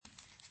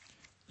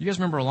You guys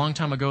remember a long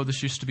time ago,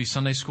 this used to be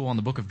Sunday school on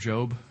the book of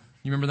Job?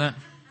 You remember that?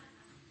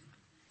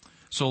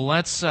 So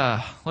let's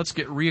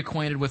get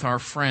reacquainted with our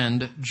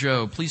friend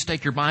Job. Please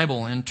take your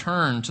Bible and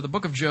turn to the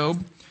book of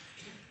Job,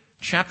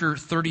 chapter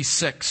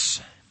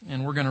 36.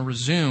 And we're going to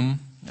resume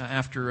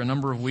after a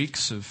number of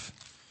weeks of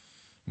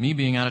me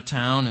being out of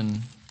town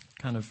and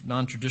kind of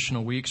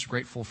non-traditional weeks.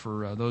 Grateful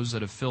for those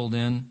that have filled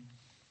in.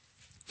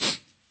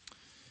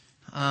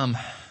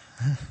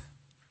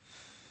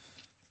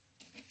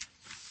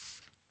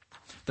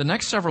 The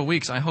next several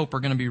weeks, I hope, are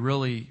going to be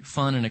really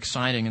fun and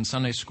exciting in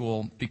Sunday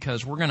school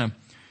because we're going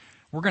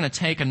to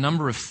take a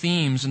number of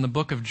themes in the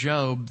book of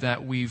Job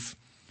that we've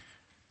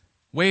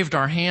waved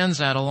our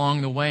hands at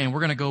along the way, and we're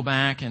going to go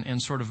back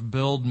and sort of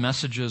build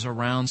messages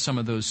around some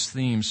of those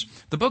themes.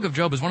 The book of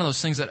Job is one of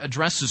those things that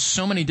addresses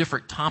so many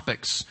different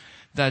topics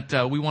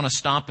that we want to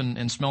stop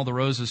and smell the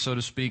roses, so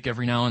to speak,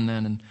 every now and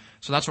then. And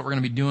so that's what we're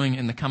going to be doing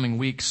in the coming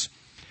weeks.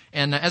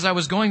 And as I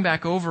was going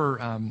back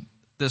over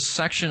this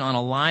section on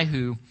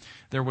Elihu,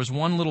 there was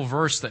one little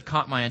verse that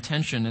caught my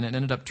attention, and it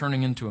ended up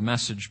turning into a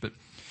message. But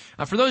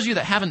for those of you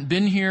that haven't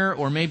been here,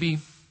 or maybe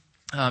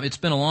it's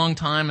been a long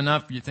time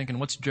enough, you're thinking,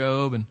 what's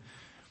Job, and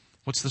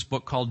what's this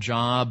book called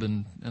Job,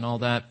 and all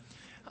that.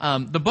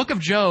 The book of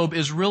Job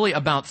is really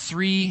about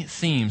three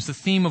themes. The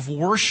theme of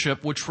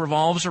worship, which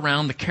revolves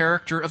around the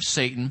character of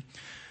Satan.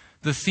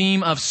 The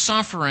theme of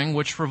suffering,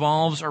 which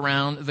revolves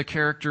around the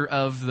character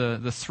of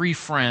the three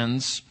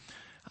friends,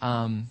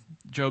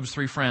 Job's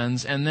three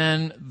friends. And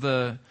then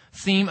the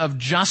theme of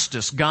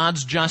justice,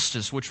 God's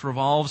justice, which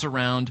revolves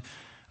around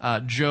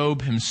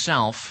Job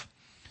himself.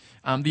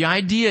 The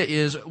idea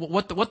is,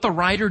 what the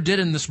writer did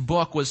in this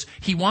book was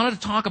he wanted to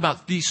talk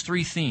about these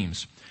three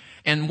themes.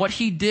 And what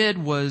he did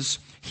was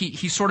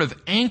he sort of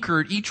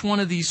anchored each one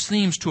of these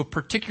themes to a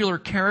particular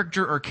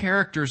character or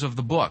characters of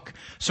the book.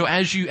 So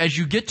as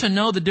you get to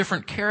know the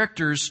different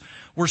characters,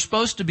 we're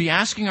supposed to be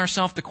asking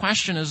ourselves the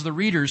question as the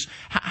readers,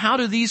 how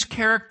do these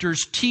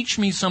characters teach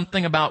me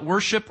something about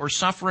worship or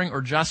suffering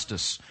or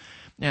justice?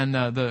 And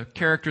the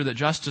character that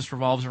justice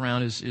revolves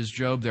around is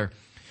Job there.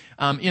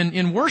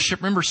 In worship,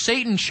 remember,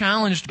 Satan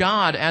challenged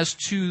God as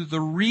to the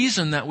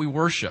reason that we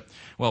worship.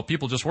 Well,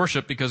 people just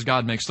worship because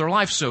God makes their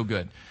life so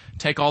good.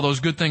 Take all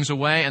those good things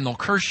away and they'll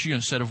curse you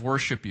instead of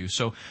worship you.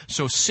 So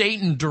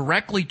Satan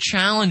directly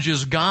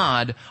challenges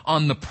God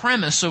on the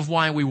premise of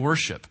why we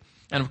worship.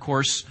 And of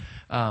course,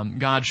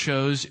 God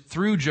shows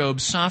through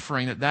Job's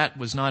suffering that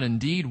was not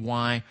indeed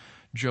why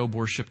Job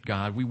worshiped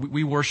God.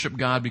 We worship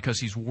God because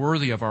He's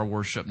worthy of our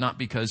worship, not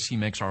because He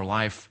makes our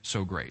life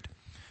so great.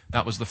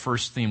 That was the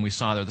first theme we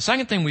saw there. The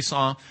second thing we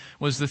saw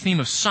was the theme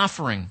of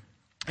suffering.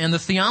 And the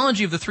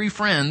theology of the three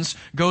friends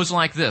goes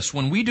like this.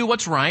 When we do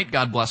what's right,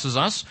 God blesses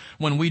us.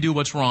 When we do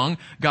what's wrong,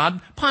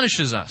 God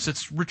punishes us.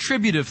 It's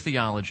retributive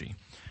theology.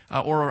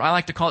 Or I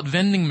like to call it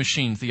vending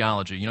machine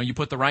theology. You know, you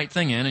put the right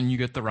thing in and you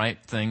get the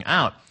right thing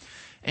out.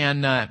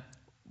 And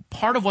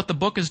part of what the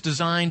book is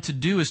designed to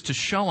do is to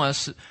show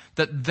us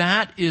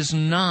that is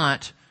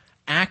not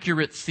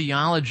accurate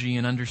theology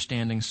in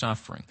understanding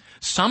suffering.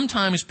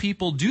 Sometimes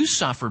people do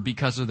suffer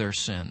because of their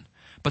sin,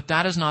 but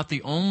that is not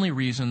the only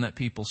reason that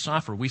people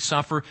suffer. We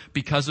suffer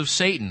because of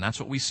Satan. That's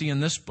what we see in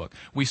this book.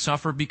 We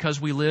suffer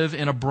because we live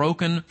in a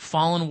broken,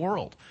 fallen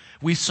world.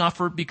 We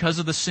suffer because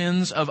of the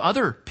sins of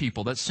other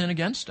people that sin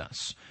against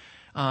us.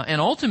 And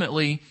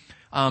ultimately,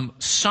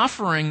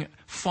 suffering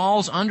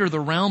falls under the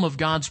realm of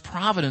God's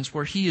providence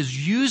where He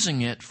is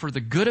using it for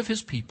the good of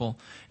His people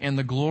and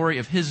the glory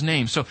of His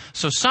name. So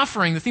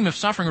suffering, the theme of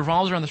suffering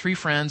revolves around the three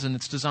friends, and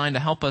it's designed to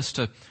help us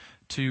to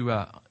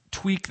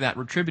tweak that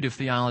retributive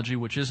theology,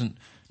 which isn't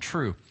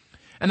true.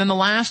 And then the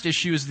last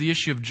issue is the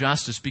issue of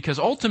justice, because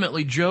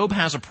ultimately Job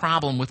has a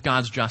problem with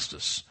God's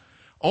justice.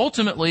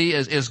 Ultimately,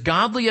 as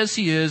godly as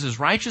he is, as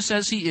righteous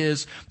as he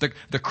is,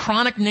 the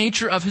chronic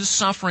nature of his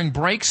suffering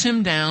breaks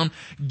him down,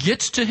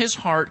 gets to his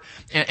heart,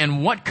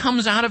 and what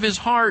comes out of his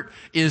heart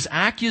is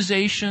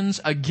accusations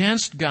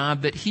against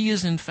God that he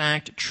is in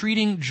fact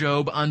treating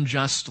Job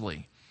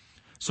unjustly.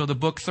 So the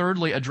book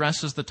thirdly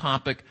addresses the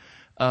topic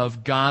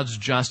of God's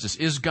justice.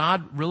 Is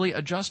God really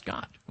a just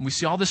God? And we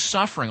see all this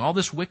suffering, all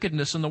this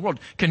wickedness in the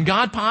world. Can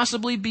God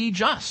possibly be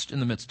just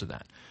in the midst of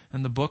that?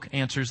 And the book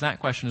answers that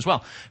question as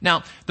well.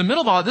 Now, the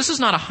middle of all, this is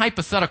not a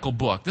hypothetical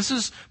book. This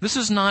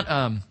is not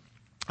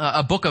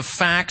a book of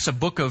facts, a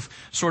book of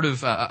sort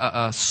of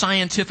a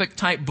scientific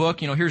type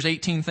book. You know, here's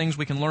 18 things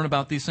we can learn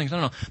about these things.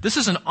 No. This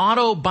is an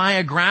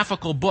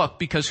autobiographical book,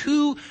 because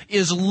who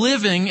is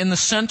living in the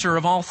center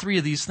of all three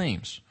of these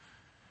themes?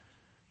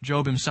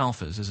 Job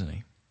himself is, isn't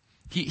he?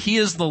 He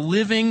is the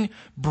living,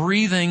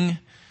 breathing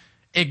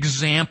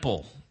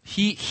example.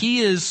 He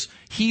is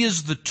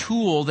the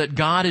tool that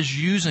God is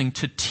using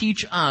to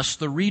teach us,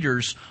 the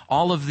readers,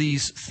 all of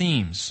these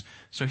themes.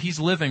 So He's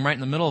living right in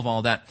the middle of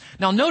all that.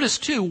 Now notice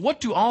too, what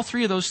do all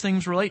three of those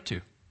things relate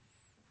to?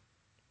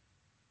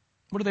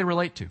 What do they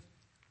relate to?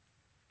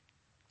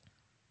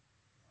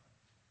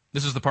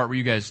 This is the part where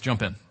you guys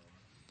jump in.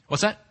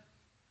 What's that?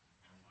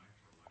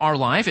 Our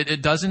life.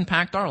 It does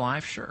impact our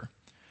life, sure.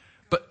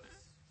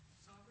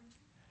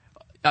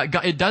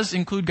 It does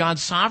include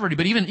God's sovereignty,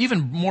 but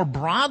even more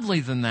broadly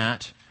than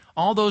that,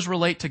 all those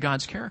relate to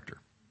God's character.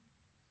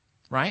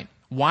 Right?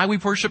 Why we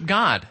worship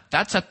God.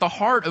 That's at the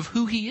heart of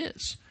who He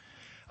is.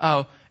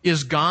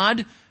 Is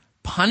God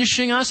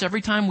punishing us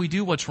every time we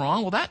do what's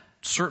wrong? Well, that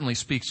certainly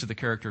speaks to the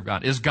character of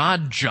God. Is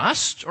God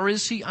just or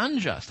is He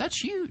unjust?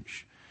 That's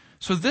huge.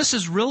 So this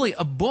is really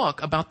a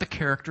book about the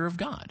character of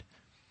God.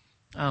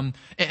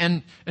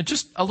 And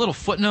just a little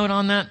footnote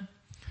on that.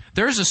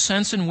 There's a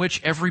sense in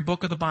which every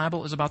book of the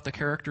Bible is about the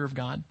character of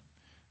God.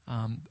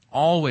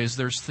 Always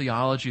there's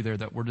theology there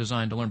that we're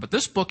designed to learn. But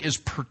this book is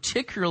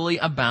particularly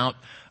about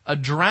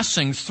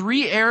addressing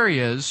three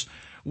areas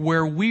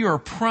where we are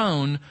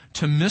prone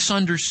to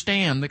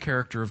misunderstand the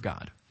character of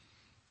God,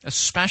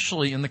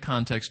 especially in the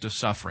context of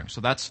suffering.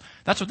 So that's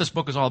what this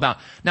book is all about.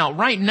 Now,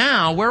 right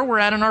now, where we're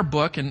at in our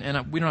book,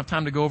 and we don't have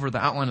time to go over the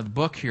outline of the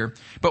book here,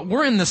 but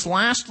we're in this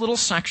last little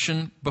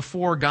section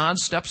before God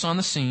steps on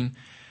the scene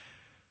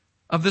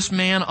of this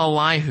man,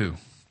 Elihu.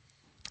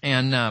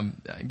 And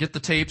get the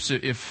tapes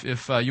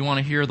if you want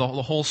to hear the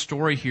whole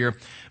story here.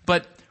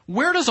 But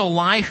where does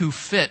Elihu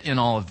fit in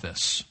all of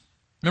this?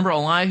 Remember,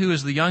 Elihu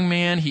is the young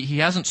man. He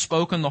hasn't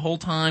spoken the whole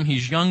time.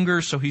 He's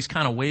younger, so he's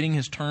kind of waiting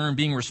his turn,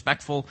 being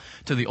respectful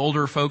to the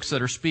older folks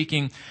that are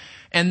speaking.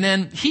 And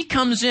then he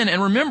comes in,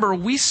 and remember,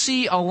 we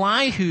see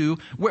Elihu.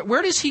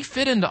 Where does he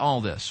fit into all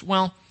this?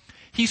 Well,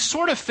 he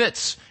sort of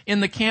fits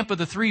in the camp of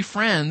the three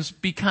friends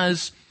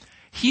because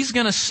he's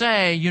going to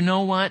say, you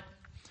know what?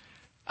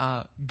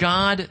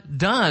 God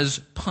does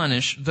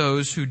punish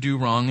those who do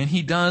wrong, and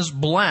He does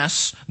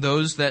bless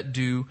those that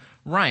do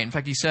right. In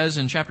fact, he says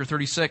in chapter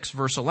 36,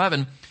 verse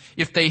 11,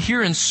 if they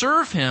hear and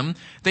serve Him,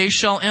 they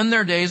shall end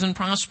their days in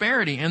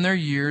prosperity and their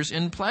years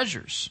in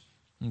pleasures.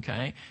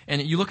 Okay?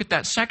 And you look at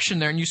that section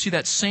there and you see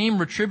that same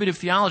retributive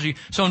theology.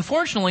 So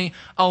unfortunately,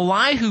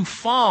 Elihu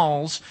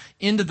falls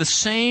into the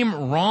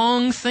same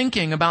wrong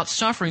thinking about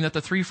suffering that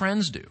the three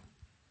friends do.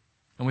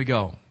 And we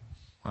go,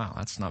 wow,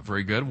 that's not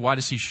very good. Why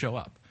does he show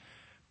up?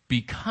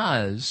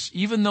 Because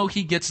even though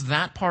he gets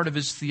that part of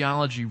his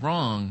theology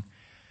wrong,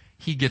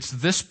 he gets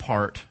this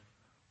part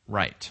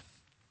right.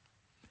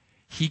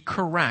 He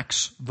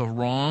corrects the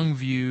wrong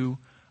view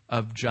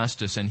of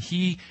justice. And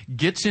he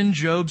gets in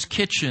Job's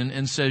kitchen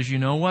and says, you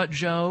know what,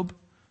 Job?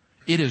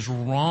 It is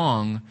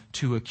wrong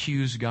to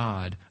accuse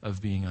God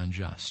of being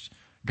unjust.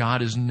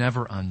 God is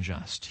never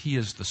unjust. He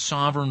is the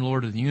sovereign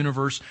Lord of the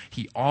universe.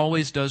 He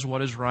always does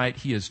what is right.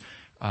 He is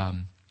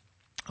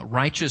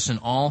righteous in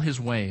all His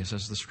ways,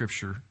 as the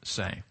Scripture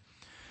say.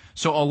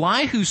 So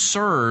Elihu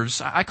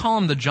serves, I call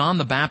him the John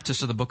the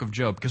Baptist of the book of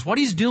Job, because what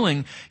he's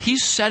doing,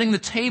 he's setting the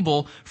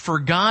table for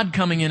God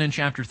coming in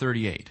chapter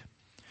 38.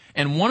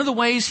 And one of the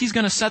ways he's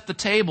going to set the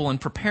table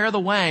and prepare the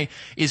way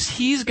is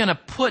he's going to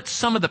put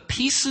some of the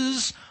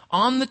pieces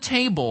on the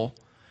table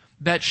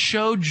that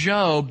show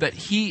Job that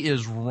he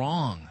is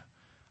wrong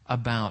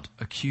about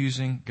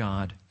accusing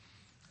God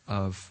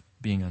of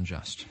being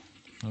unjust.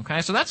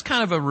 Okay, so that's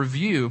kind of a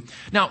review.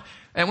 Now,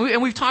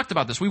 and we've talked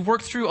about this. We've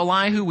worked through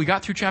Elihu. We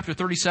got through chapter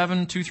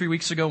 37 2-3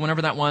 weeks ago,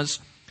 whenever that was.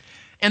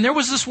 And there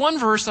was this one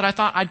verse that I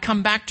thought I'd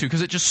come back to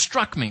because it just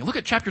struck me. Look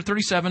at chapter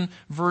 37,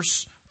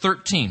 verse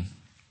 13.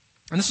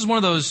 And this is one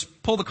of those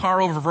pull the car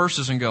over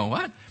verses and go,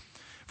 what?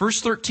 Verse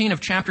 13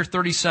 of chapter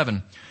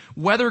 37.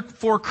 Whether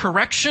for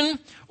correction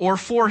or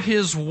for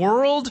His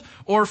world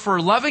or for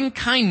loving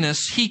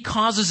kindness, He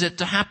causes it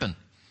to happen.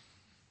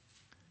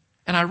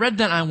 And I read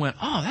that and I went,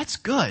 oh, that's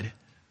good.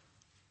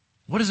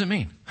 What does it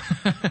mean?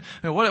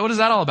 What is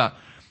that all about?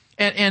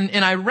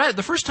 And I read,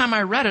 the first time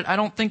I read it, I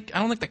don't think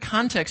the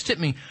context hit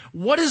me.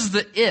 What is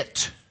the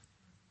it?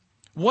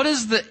 What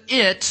is the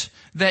it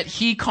that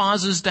He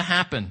causes to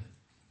happen?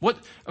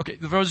 Okay,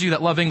 for those of you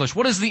that love English,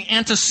 what is the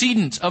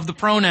antecedent of the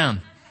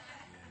pronoun?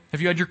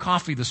 Have you had your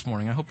coffee this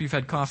morning? I hope you've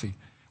had coffee.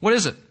 What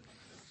is it?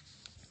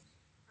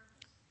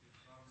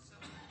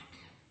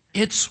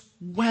 It's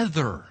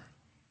weather.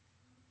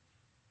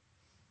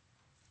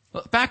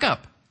 Back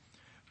up.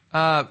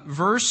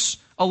 Verse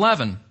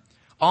 11.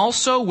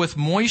 Also with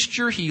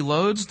moisture He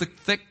loads the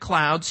thick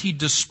clouds. He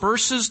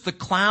disperses the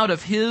cloud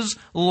of His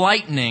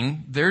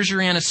lightning. There's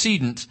your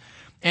antecedent.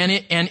 And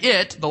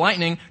it, the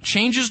lightning,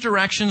 changes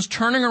directions,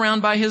 turning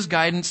around by His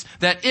guidance,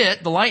 that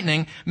it, the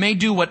lightning, may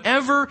do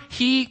whatever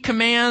He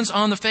commands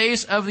on the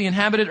face of the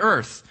inhabited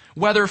earth.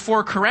 Whether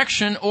for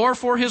correction or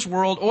for His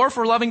world or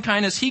for loving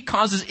kindness, He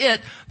causes it,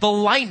 the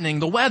lightning,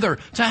 the weather,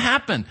 to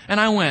happen.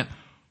 And I went,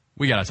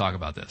 we got to talk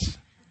about this.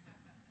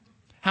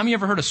 How many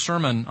ever heard a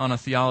sermon on a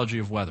theology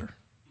of weather?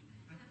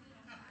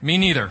 Me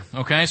neither.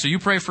 Okay, so you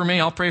pray for me,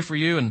 I'll pray for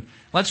you, and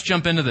let's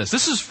jump into this.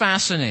 This is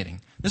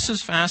fascinating.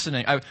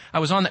 I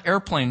was on the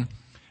airplane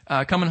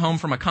coming home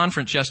from a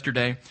conference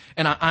yesterday,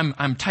 and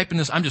I'm typing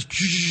this. I'm just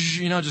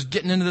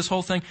getting into this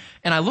whole thing,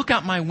 and I look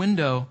out my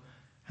window,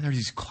 and there's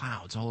these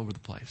clouds all over the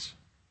place.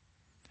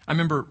 I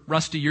remember,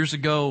 Rusty, years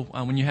ago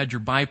when you had your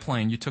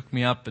biplane, you took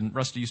me up, and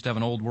Rusty used to have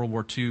an old World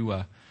War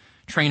II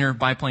trainer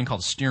biplane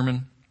called a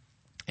Stearman.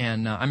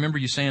 And I remember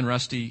you saying,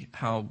 Rusty,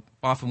 how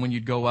often when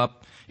you'd go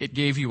up, it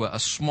gave you a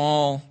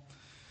small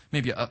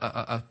maybe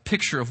a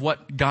picture of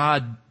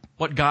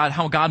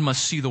how God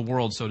must see the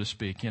world, so to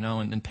speak,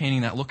 and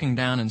painting that, looking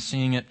down and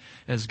seeing it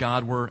as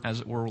as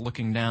it were,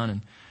 looking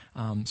down.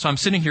 And so I'm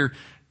sitting here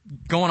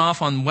going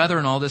off on weather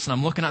and all this, and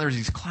I'm looking out, there's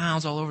these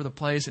clouds all over the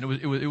place, and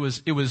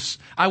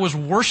I was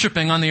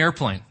worshiping on the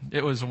airplane.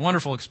 It was a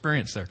wonderful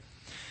experience there.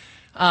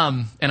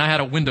 And I had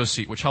a window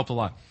seat, which helped a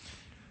lot.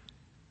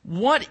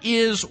 What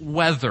is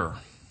weather?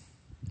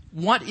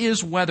 What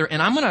is weather?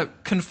 And I'm going to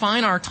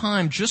confine our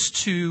time just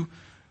to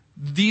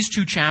these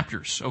two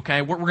chapters,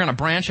 okay? We're going to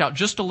branch out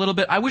just a little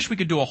bit. I wish we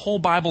could do a whole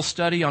Bible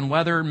study on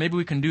weather. Maybe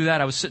we can do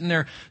that. I was sitting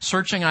there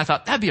searching, and I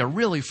thought that'd be a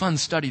really fun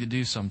study to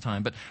do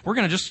sometime. But we're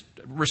going to just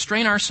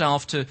restrain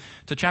ourselves to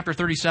chapter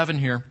 37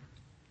 here.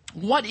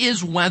 What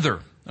is weather,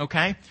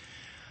 okay?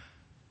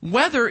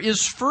 Weather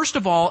is, first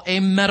of all, a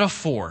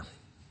metaphor.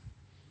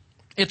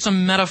 It's a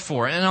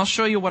metaphor, and I'll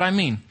show you what I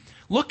mean.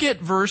 Look at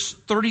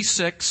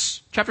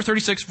chapter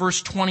 36,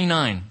 verse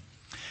 29.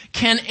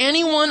 Can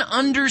anyone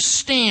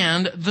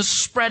understand the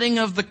spreading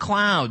of the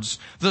clouds,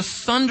 the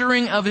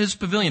thundering of his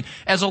pavilion?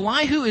 As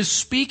Elihu is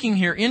speaking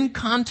here, in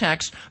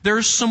context,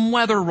 there's some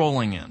weather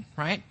rolling in,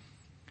 right?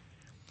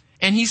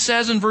 And he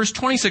says in verse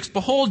 26,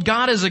 Behold,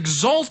 God is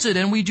exalted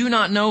and we do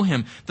not know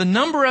him. The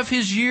number of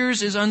his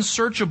years is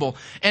unsearchable.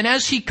 And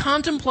as he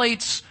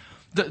contemplates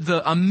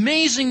the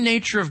amazing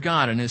nature of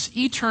God and his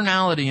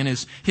eternality and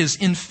his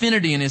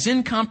infinity and his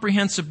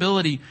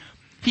incomprehensibility,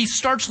 he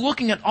starts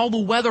looking at all the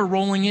weather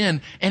rolling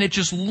in, and it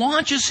just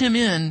launches him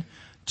in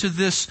to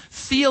this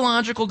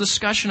theological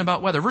discussion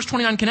about weather. Verse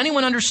 29, can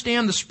anyone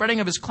understand the spreading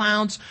of his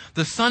clouds,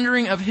 the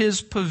thundering of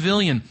his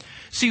pavilion?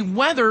 See,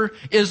 weather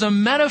is a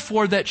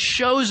metaphor that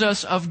shows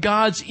us of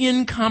God's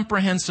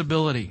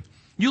incomprehensibility.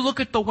 You look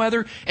at the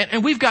weather,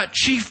 and we've got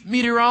chief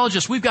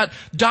meteorologists, we've got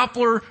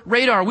Doppler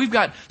radar, we've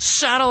got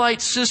satellite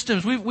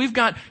systems,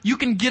 you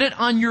can get it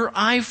on your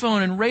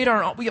iPhone and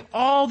radar. We have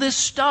all this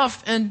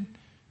stuff, and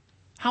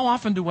how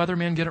often do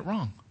weathermen get it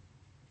wrong?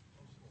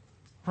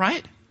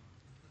 Right?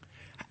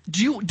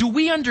 Do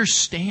we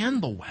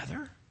understand the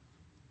weather?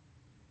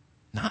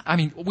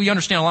 We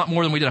understand a lot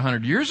more than we did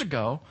 100 years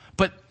ago,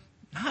 but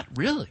not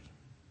really.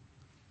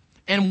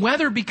 And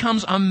weather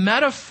becomes a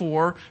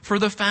metaphor for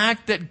the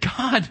fact that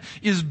God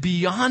is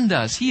beyond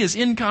us. He is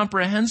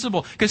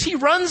incomprehensible because He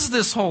runs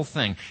this whole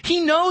thing. He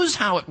knows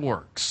how it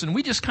works, and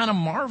we just kind of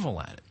marvel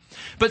at it.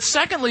 But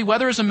secondly,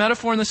 weather is a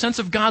metaphor in the sense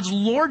of God's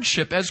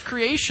lordship as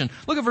creation.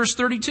 Look at verse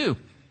 32.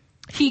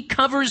 He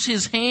covers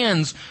His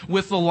hands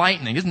with the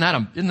lightning. Isn't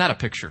that a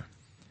picture?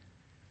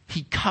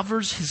 He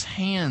covers His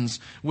hands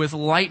with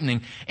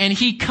lightning, and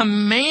He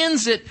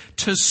commands it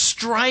to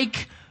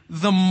strike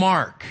the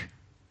mark.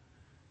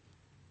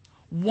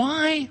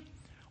 Why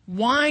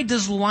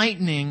does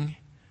lightning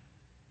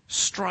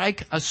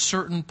strike a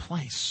certain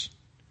place?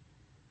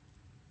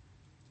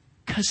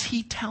 Because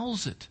He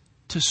tells it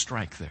to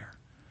strike there.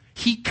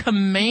 He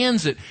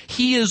commands it.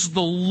 He is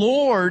the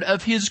Lord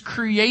of His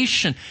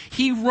creation.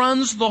 He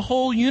runs the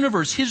whole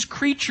universe. His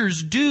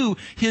creatures do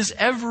His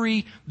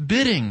every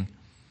bidding.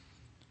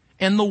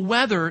 And the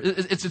weather,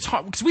 it's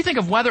hard, because we think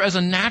of weather as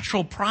a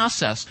natural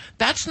process.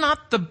 That's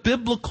not the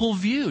biblical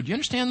view. Do you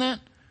understand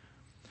that?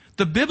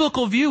 The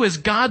biblical view is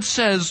God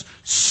says,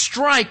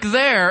 strike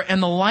there,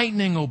 and the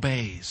lightning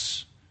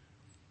obeys.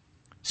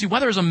 See,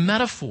 weather is a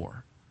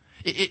metaphor.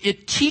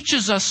 It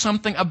teaches us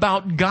something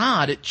about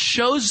God. It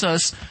shows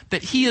us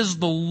that He is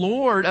the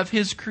Lord of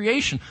His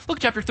creation. Look,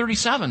 chapter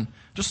 37.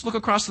 Just look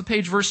across the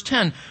page, verse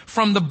 10.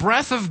 From the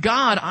breath of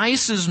God,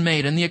 ice is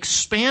made, and the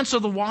expanse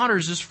of the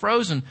waters is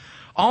frozen.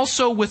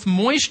 Also with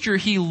moisture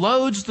He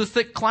loads the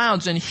thick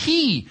clouds, and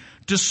He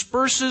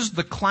disperses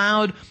the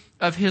cloud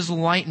of His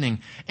lightning.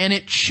 And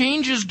it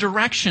changes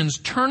directions,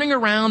 turning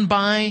around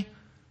by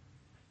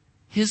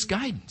His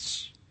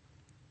guidance,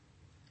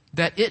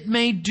 that it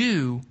may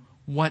do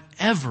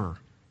whatever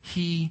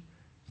He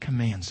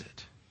commands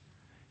it.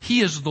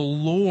 He is the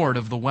Lord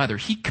of the weather.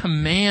 He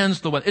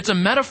commands the weather. It's a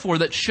metaphor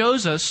that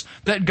shows us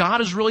that God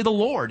is really the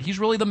Lord. He's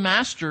really the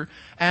master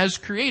as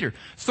creator.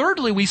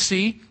 Thirdly, we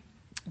see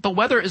the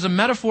weather is a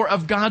metaphor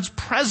of God's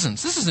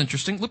presence. This is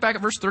interesting. Look back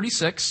at verse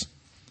 36.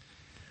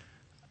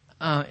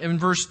 In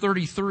verse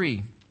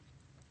 33,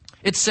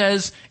 it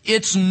says,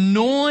 its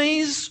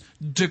noise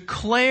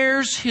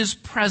declares His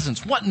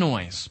presence. What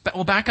noise?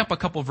 We'll back up a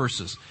couple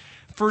verses.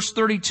 Verse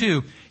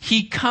 32,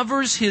 He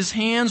covers His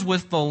hands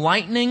with the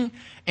lightning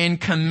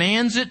and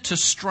commands it to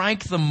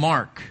strike the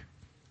mark.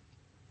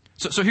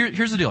 So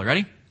here's the deal.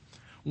 Ready?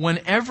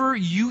 Whenever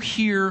you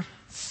hear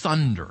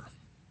thunder,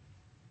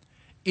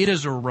 it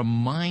is a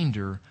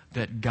reminder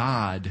that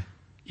God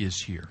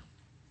is here,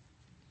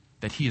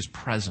 that He is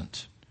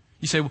present.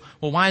 You say,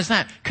 well, why is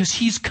that? Because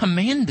He's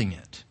commanding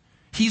it.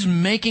 He's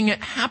making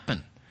it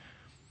happen.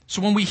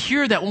 So when we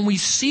hear that, when we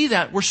see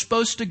that, we're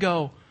supposed to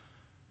go,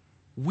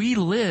 we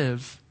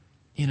live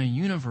in a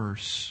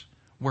universe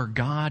where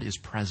God is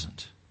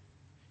present.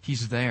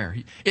 He's there.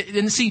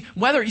 And see,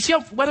 weather, you see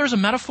how weather is a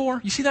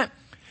metaphor? You see that?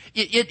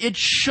 It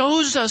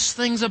shows us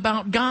things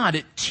about God.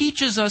 It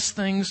teaches us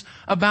things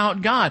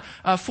about God.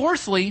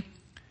 Fourthly,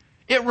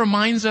 it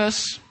reminds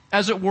us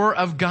as it were,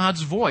 of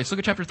God's voice. Look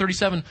at chapter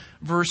 37,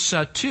 verse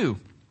 2.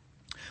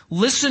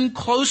 Listen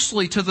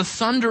closely to the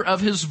thunder of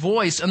his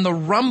voice and the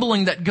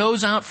rumbling that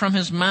goes out from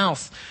his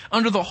mouth.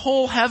 Under the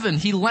whole heaven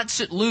he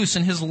lets it loose,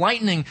 and his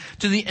lightning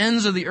to the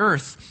ends of the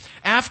earth.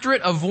 After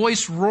it a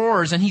voice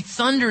roars, and he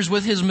thunders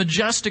with his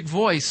majestic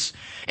voice.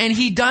 And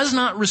he does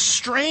not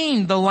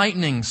restrain the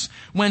lightnings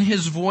when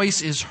his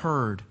voice is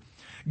heard.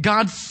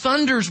 God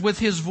thunders with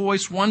his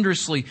voice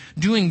wondrously,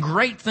 doing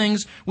great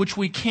things which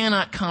we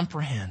cannot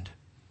comprehend.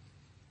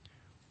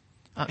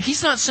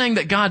 He's not saying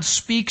that God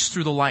speaks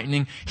through the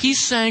lightning.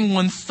 He's saying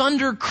when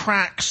thunder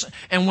cracks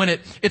and when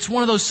it's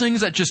one of those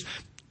things that just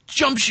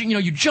jumps you,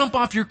 you jump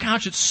off your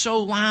couch, it's so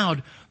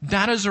loud.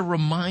 That is a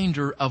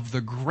reminder of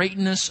the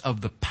greatness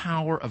of the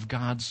power of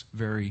God's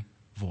very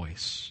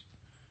voice.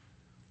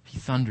 He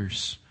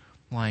thunders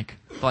like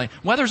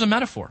weather's a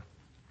metaphor.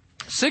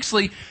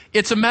 Sixthly,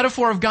 it's a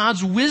metaphor of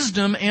God's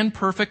wisdom and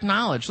perfect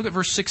knowledge. Look at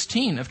verse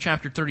 16 of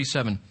chapter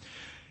 37.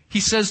 He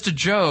says to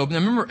Job, now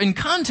remember, in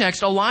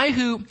context,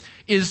 Elihu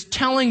is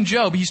telling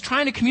Job, he's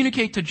trying to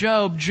communicate to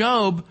Job,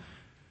 Job,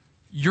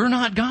 you're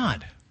not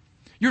God.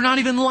 You're not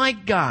even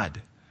like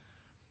God.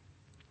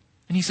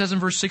 And he says in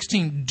verse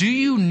 16, do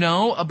you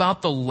know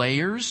about the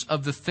layers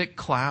of the thick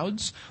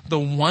clouds, the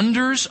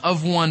wonders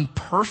of one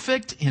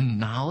perfect in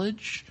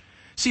knowledge?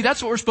 See,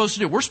 that's what we're supposed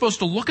to do. We're supposed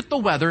to look at the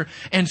weather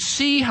and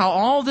see how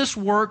all this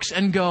works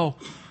and go,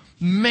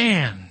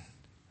 man,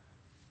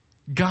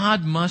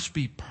 God must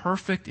be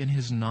perfect in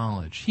his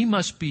knowledge. He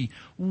must be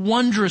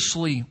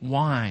wondrously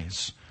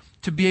wise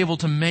to be able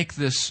to make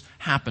this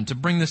happen, to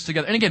bring this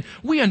together. And again,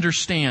 we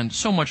understand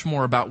so much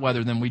more about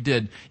weather than we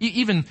did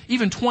even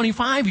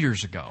 25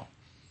 years ago.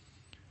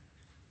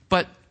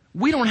 But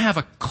we don't have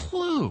a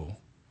clue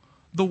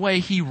the way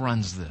he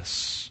runs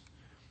this.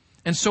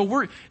 And so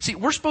we're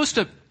supposed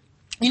to,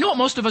 you know what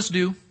most of us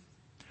do?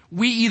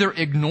 We either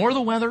ignore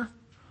the weather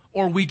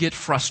or we get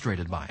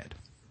frustrated by it.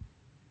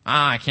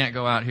 I can't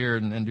go out here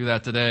and do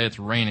that today. It's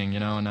raining,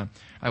 And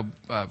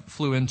I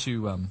flew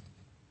into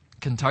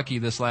Kentucky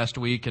this last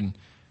week, and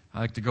I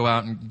like to go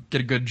out and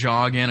get a good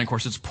jog in. Of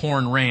course, it's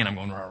pouring rain. I'm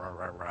going, rah, rah,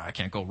 rah, rah. I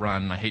can't go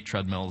run. I hate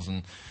treadmills,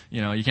 and,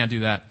 you can't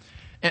do that.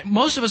 And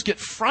most of us get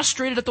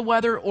frustrated at the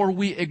weather or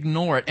we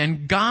ignore it.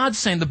 And God's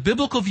saying, the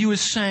biblical view is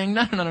saying,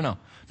 no.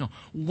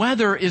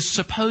 Weather is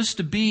supposed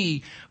to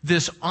be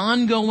this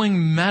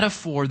ongoing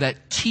metaphor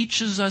that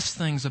teaches us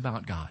things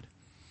about God.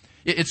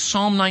 It's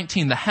Psalm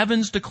 19. The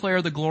heavens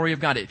declare the glory of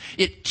God.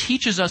 It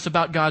teaches us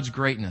about God's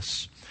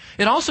greatness.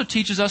 It also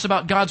teaches us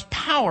about God's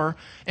power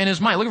and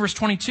his might. Look at verse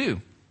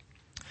 22.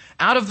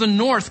 Out of the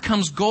north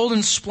comes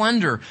golden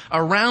splendor.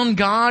 Around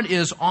God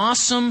is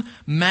awesome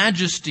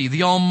majesty,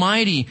 the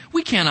Almighty.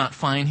 We cannot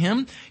find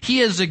him. He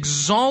is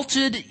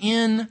exalted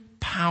in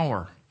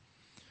power.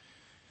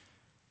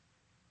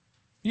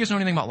 You guys know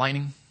anything about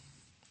lightning?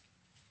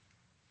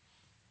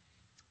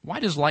 Why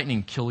does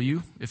lightning kill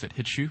you if it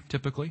hits you,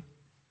 typically?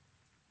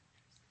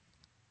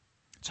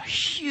 It's a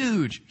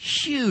huge,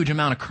 huge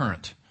amount of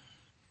current.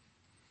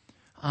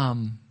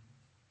 Why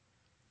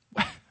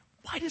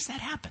does that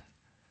happen?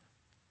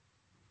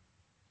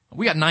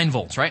 We got 9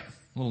 volts, right?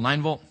 A little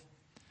 9 volt.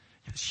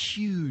 This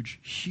huge,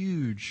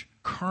 huge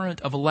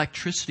current of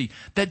electricity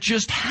that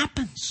just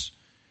happens.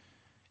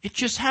 It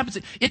just happens.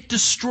 It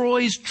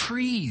destroys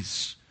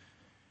trees.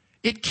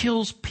 It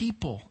kills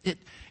people.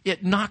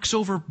 It knocks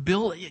over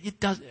buildings. It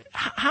does.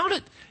 How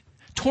did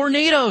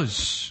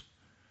tornadoes?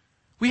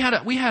 We had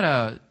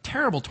a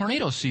terrible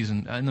tornado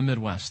season in the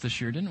Midwest this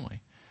year, didn't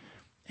we?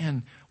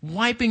 And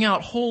wiping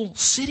out whole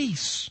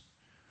cities,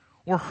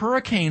 or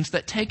hurricanes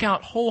that take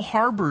out whole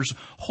harbors,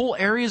 whole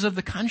areas of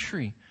the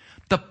country.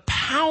 The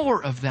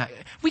power of that,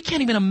 we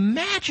can't even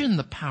imagine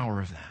the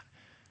power of that.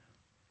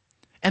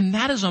 And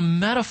that is a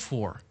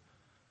metaphor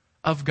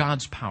of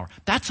God's power.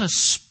 That's a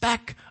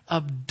speck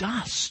of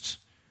dust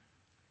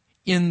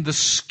in the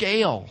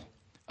scale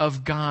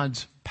of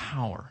God's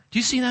power. Do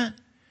you see that?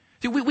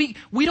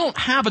 We don't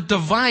have a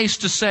device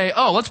to say,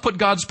 oh, let's put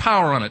God's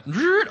power on it.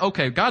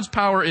 Okay, God's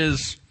power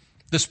is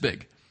this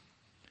big.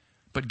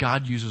 But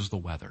God uses the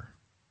weather.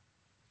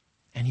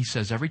 And he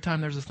says every time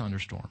there's a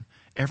thunderstorm,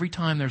 every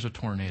time there's a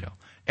tornado,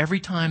 every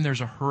time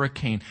there's a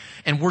hurricane,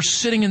 and we're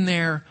sitting in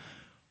there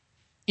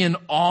in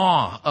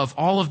awe of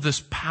all of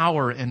this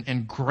power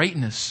and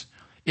greatness,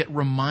 it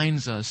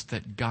reminds us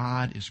that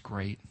God is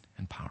great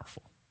and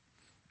powerful.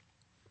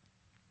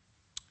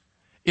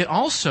 It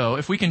also,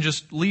 if we can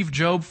just leave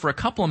Job for a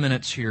couple of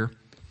minutes here,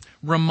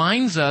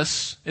 reminds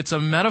us it's a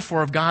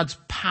metaphor of God's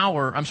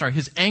power,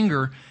 his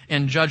anger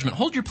and judgment.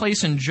 Hold your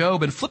place in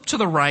Job and flip to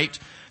the right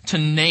to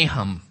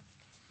Nahum.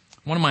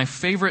 One of my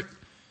favorite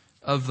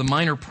of the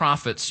minor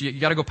prophets. You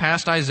got to go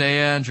past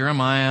Isaiah,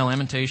 Jeremiah,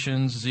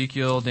 Lamentations,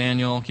 Ezekiel,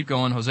 Daniel. Keep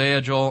going.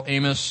 Hosea, Joel,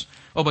 Amos,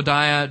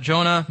 Obadiah,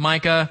 Jonah,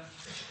 Micah,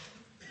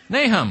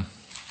 Nahum.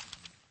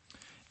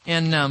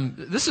 And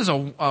this is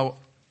a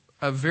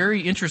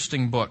very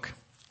interesting book.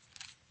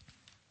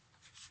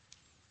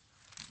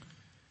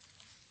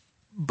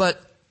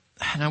 But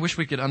and I wish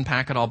we could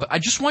unpack it all, but I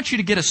just want you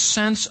to get a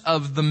sense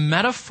of the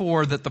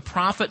metaphor that the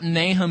prophet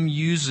Nahum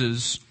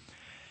uses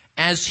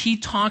as he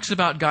talks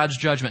about God's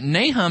judgment.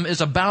 Nahum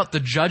is about the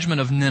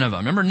judgment of Nineveh.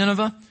 Remember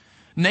Nineveh?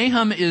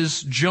 Nahum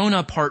is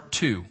Jonah part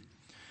 2.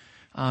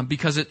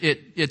 Because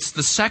it's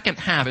the second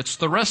half. It's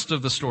the rest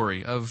of the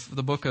story of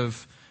the book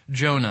of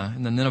Jonah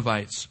and the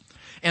Ninevites.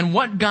 And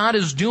what God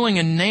is doing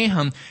in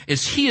Nahum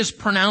is He is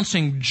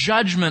pronouncing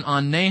judgment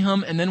on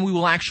Nahum, and then we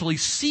will actually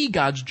see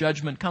God's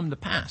judgment come to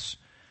pass.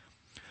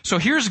 So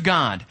here's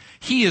God.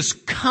 He is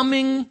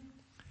coming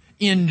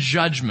in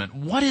judgment.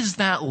 What is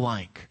that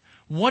like?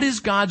 What is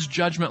God's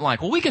judgment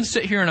like? Well, we can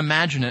sit here and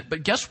imagine it,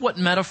 but guess what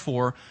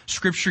metaphor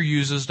Scripture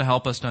uses to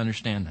help us to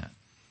understand that?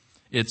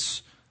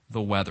 It's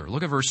the weather.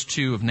 Look at verse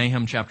 2 of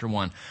Nahum chapter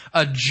 1.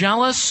 A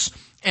jealous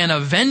and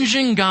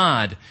avenging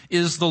God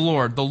is the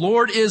Lord. The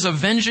Lord is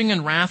avenging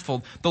and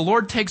wrathful. The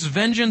Lord takes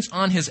vengeance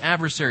on His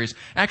adversaries.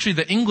 Actually,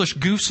 the English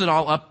goofs it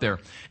all up there.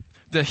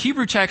 The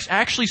Hebrew text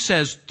actually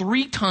says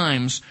 3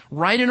 times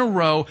right in a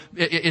row,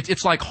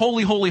 it's like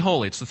holy, holy,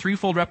 holy. It's the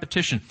threefold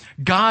repetition.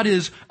 God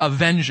is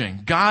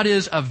avenging. God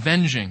is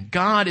avenging.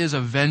 God is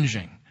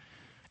avenging.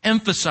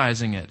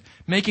 Emphasizing it,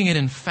 making it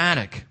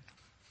emphatic.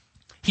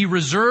 He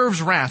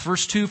reserves wrath,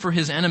 verse 2, for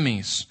His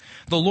enemies.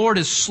 The Lord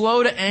is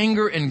slow to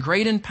anger and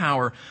great in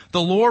power.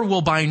 The Lord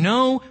will by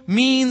no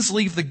means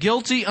leave the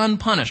guilty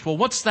unpunished. Well,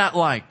 what's that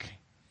like?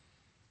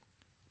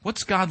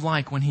 What's God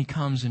like when He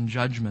comes in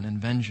judgment and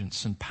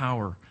vengeance and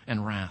power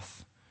and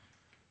wrath?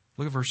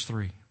 Look at verse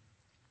 3.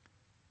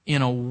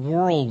 In a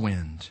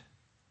whirlwind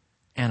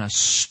and a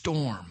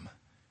storm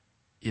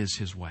is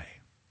His way.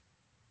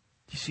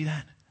 Do you see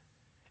that?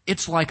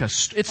 It's like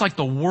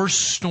the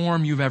worst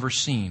storm you've ever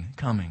seen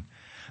coming.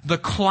 The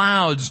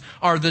clouds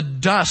are the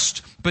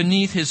dust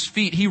beneath His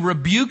feet. He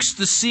rebukes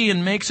the sea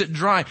and makes it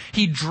dry.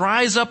 He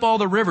dries up all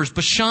the rivers.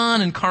 Bashan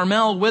and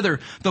Carmel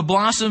wither. The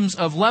blossoms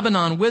of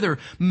Lebanon wither.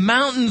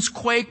 Mountains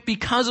quake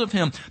because of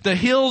Him. The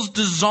hills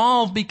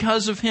dissolve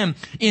because of Him.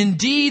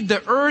 Indeed,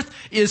 the earth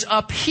is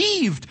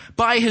upheaved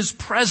by His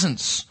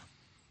presence.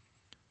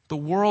 The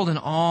world and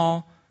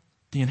all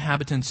the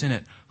inhabitants in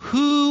it.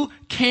 Who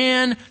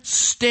can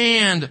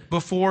stand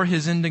before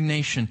His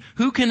indignation?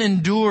 Who can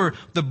endure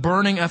the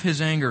burning of His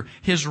anger?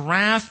 His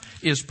wrath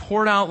is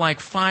poured out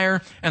like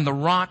fire, and the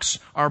rocks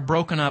are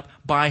broken up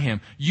by Him.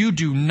 You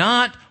do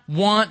not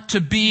want to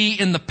be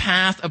in the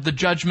path of the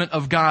judgment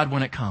of God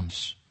when it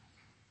comes.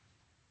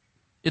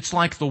 It's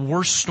like the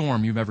worst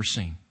storm you've ever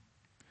seen.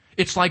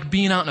 It's like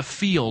being out in a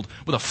field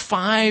with a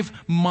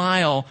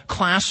 5-mile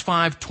Class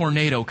 5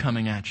 tornado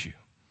coming at you.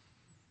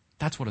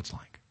 That's what it's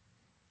like.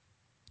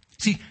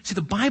 See,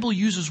 the Bible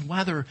uses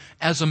weather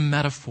as a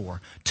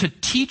metaphor to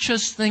teach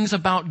us things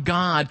about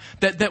God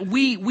that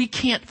we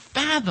can't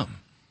fathom.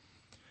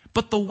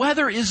 But the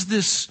weather is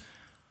this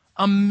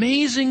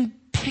amazing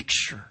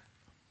picture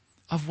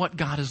of what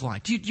God is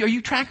like. Are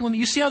you tracking with me?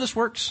 You see how this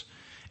works?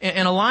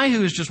 And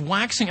Elihu is just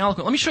waxing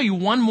eloquent. Let me show you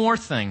one more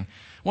thing,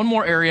 one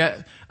more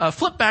area.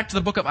 Flip back to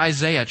the book of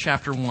Isaiah,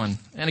 chapter 1.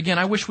 And again,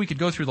 I wish we could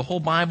go through the whole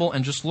Bible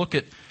and just look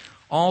at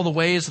all the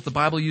ways that the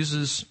Bible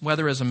uses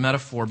weather as a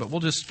metaphor, but we'll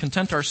just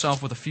content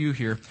ourselves with a few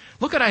here.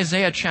 Look at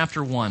Isaiah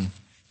chapter 1.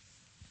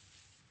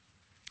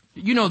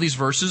 You know these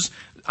verses.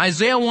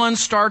 Isaiah 1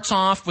 starts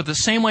off with the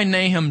same way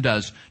Nahum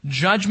does.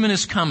 Judgment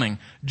is coming.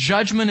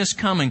 Judgment is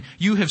coming.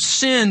 You have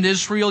sinned,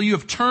 Israel. You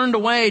have turned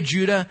away,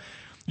 Judah.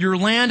 Your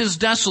land is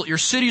desolate. Your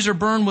cities are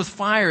burned with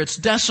fire. It's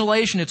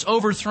desolation. It's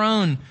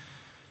overthrown.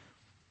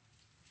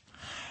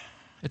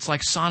 It's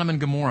like Sodom and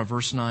Gomorrah,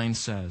 verse 9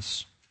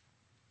 says.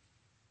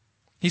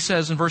 He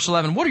says in verse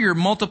 11, what are your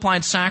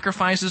multiplied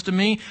sacrifices to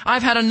me?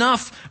 I've had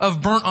enough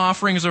of burnt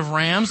offerings of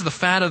rams, the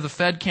fat of the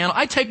fed cattle.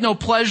 I take no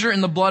pleasure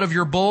in the blood of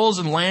your bulls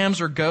and lambs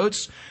or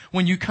goats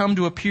when you come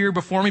to appear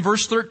before me.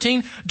 Verse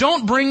 13,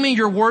 don't bring me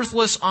your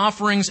worthless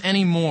offerings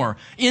anymore.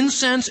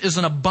 Incense is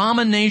an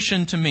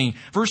abomination to me.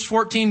 Verse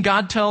 14,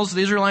 God tells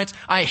the Israelites,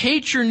 I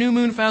hate your new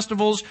moon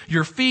festivals,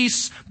 your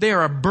feasts. They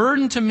are a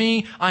burden to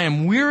me. I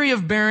am weary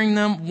of bearing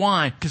them.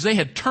 Why? Because they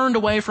had turned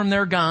away from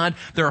their God.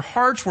 Their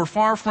hearts were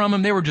far from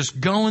Him. They were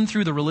just going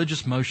through the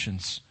religious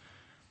motions.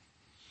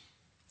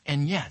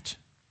 And yet,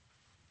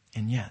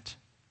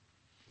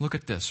 look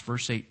at this,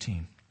 verse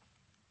 18.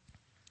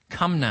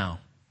 Come now,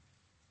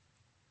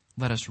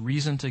 let us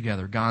reason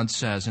together, God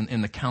says,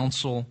 in the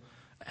council,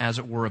 as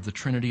it were, of the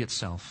Trinity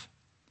itself.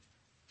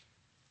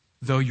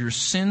 Though your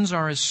sins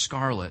are as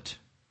scarlet,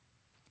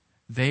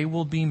 they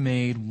will be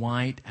made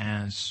white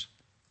as...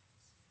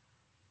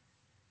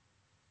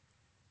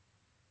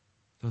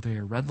 Though they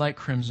are red like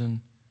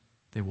crimson,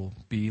 they will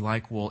be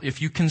like wool.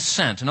 If you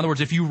consent, in other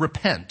words, if you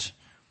repent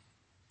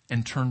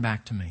and turn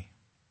back to me.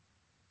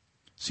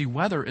 See,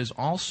 weather is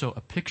also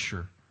a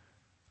picture,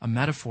 a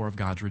metaphor of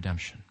God's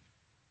redemption.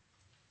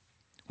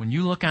 When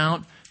you look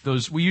out,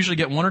 we usually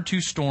get 1 or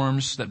 2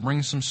 storms that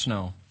bring some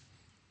snow.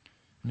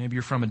 Maybe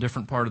you're from a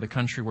different part of the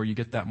country where you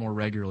get that more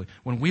regularly.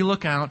 When we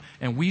look out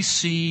and we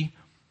see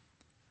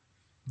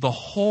the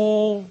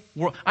whole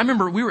world. I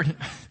remember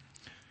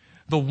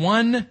the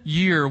one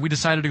year we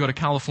decided to go to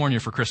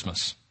California for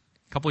Christmas.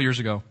 a couple of years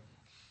ago.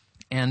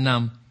 And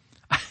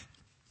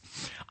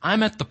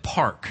I'm at the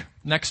park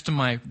next to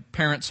my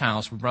parents'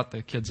 house. We brought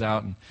the kids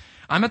out, and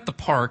I'm at the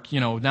park,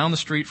 down the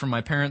street from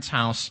my parents'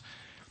 house,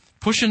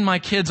 pushing my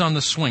kids on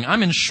the swing.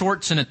 I'm in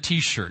shorts and a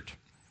t-shirt.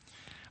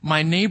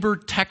 My neighbor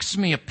texts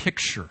me a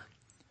picture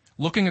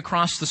looking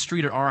across the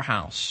street at our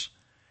house,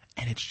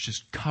 and it's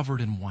just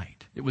covered in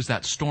white. It was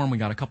that storm we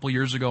got a couple of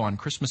years ago on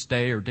Christmas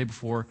Day or day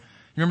before.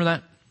 You remember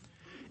that?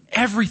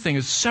 Everything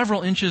is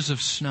several inches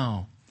of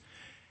snow.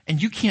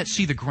 And you can't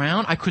see the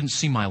ground. I couldn't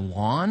see my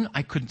lawn.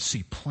 I couldn't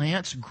see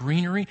plants,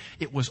 greenery.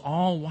 It was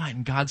all white.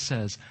 And God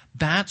says,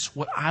 that's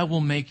what I will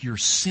make your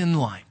sin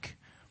like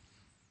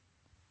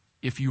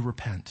if you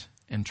repent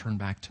and turn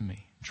back to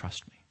me.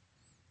 Trust me.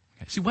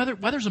 Okay. See,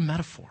 weather's a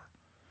metaphor.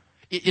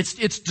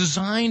 It's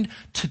designed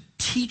to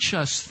teach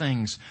us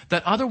things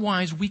that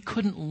otherwise we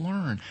couldn't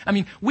learn. I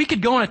mean, we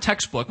could go in a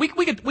textbook. We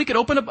could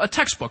open up a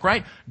textbook,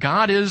 right?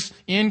 God is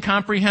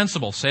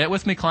incomprehensible. Say it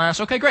with me, class.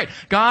 Okay, great.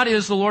 God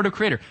is the Lord of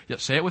Creator. Yeah,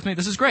 say it with me.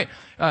 This is great.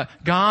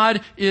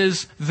 God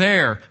is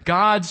there.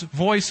 God's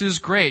voice is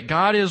great.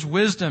 God is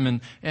wisdom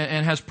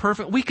and has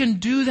perfect. We can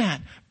do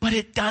that, but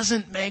it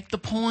doesn't make the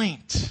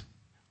point.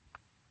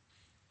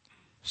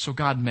 So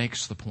God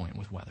makes the point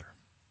with weather.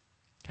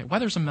 Okay,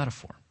 weather's a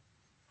metaphor.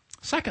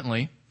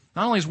 Secondly,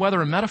 not only is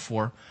weather a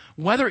metaphor,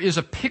 weather is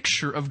a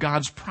picture of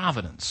God's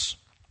providence.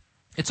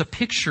 It's a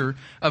picture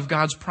of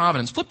God's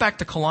providence. Flip back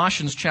to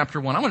Colossians chapter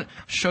 1. I want to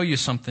show you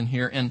something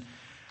here, and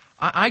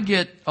I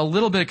get a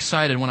little bit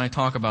excited when I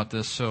talk about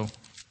this, so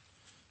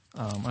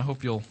I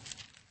hope you'll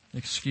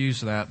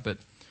excuse that. But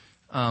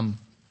I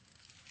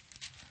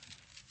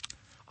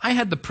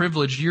had the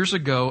privilege years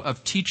ago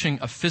of teaching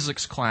a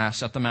physics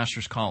class at the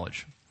Master's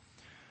College.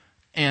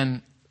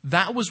 And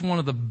that was one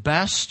of the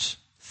best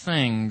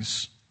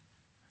things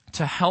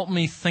to help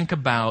me think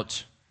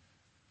about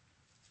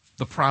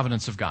the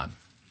providence of God.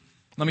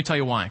 Let me tell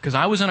you why. Because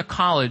I was in a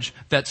college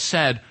that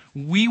said,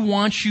 we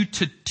want you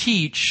to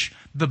teach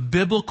the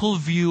biblical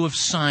view of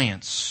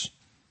science.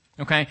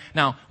 Okay?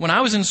 Now, when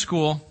I was in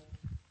school,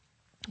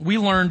 we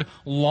learned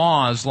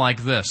laws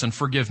like this, and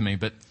forgive me,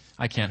 but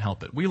I can't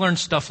help it. We learned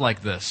stuff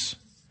like this.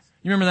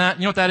 You remember that?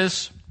 You know what that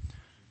is?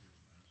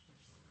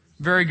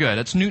 Very good.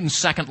 It's Newton's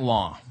second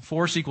law.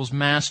 Force equals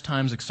mass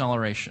times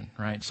acceleration,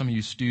 right? Some of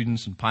you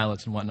students and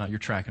pilots and whatnot, you're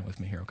tracking with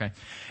me here, okay?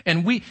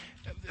 And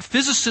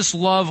physicists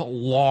love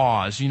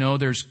laws.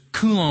 There's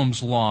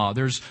Coulomb's law,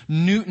 there's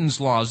Newton's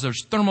laws,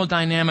 there's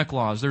thermodynamic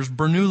laws, there's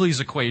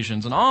Bernoulli's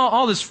equations, and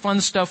all this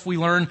fun stuff we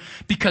learn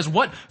because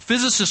what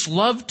physicists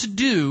love to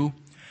do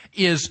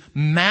is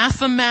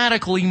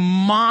mathematically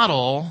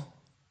model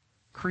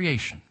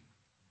creation.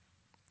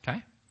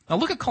 Okay? Now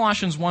look at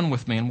Colossians 1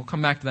 with me, and we'll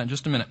come back to that in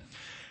just a minute.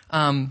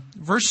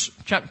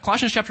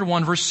 Colossians chapter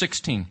 1, verse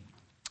 16.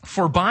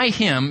 For by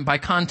him, by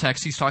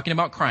context, he's talking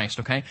about Christ,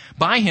 okay?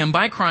 By him,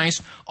 by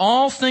Christ,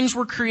 all things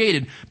were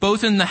created,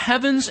 both in the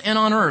heavens and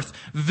on earth,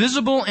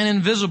 visible and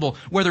invisible,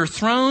 whether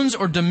thrones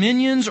or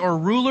dominions or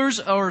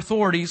rulers or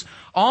authorities,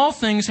 all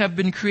things have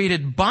been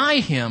created by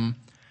him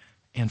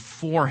and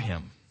for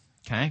him,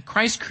 okay?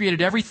 Christ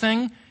created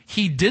everything.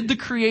 He did the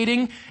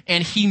creating,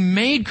 and he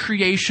made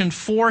creation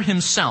for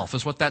himself,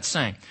 is what that's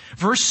saying.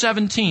 Verse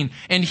 17,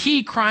 and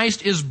he,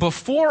 Christ, is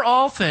before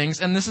all things,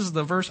 and this is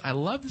the verse, I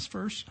love this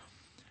verse,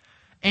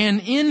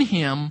 and in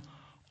him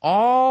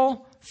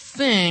all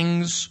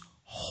things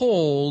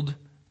hold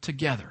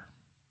together.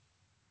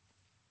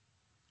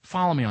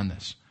 Follow me on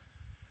this.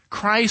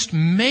 Christ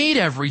made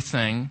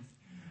everything,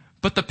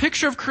 but the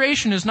picture of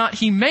creation is not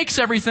he makes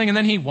everything and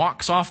then he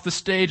walks off the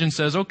stage and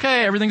says,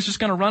 okay, everything's just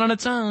going to run on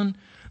its own.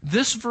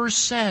 This verse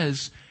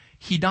says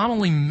he not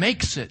only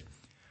makes it,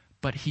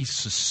 but he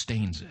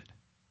sustains it.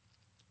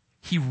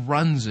 He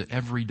runs it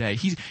every day.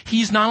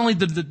 He's not only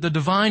the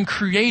divine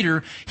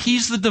creator,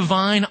 he's the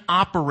divine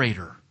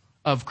operator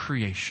of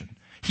creation.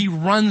 He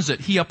runs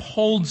it. He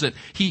upholds it.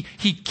 He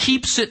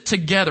keeps it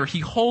together. He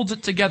holds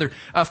it together.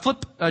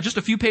 Flip just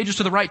a few pages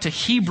to the right to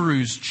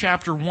Hebrews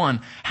chapter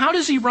 1. How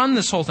does he run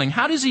this whole thing?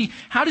 How does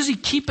he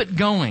keep it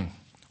going?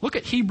 Look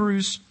at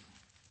Hebrews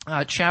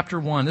chapter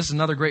 1. This is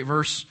another great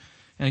verse.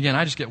 And again,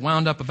 I just get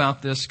wound up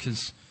about this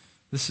because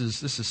this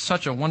is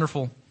such a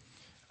wonderful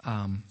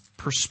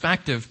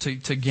perspective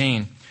to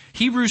gain.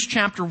 Hebrews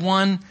chapter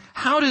 1,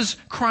 how does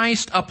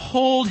Christ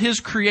uphold his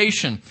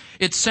creation?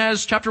 It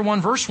says, chapter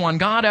 1, verse 1,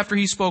 God, after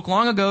he spoke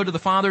long ago to the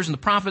fathers and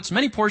the prophets,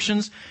 many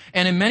portions,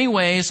 and in many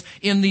ways,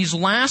 in these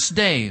last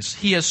days,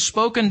 he has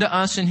spoken to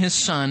us in his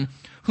Son,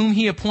 whom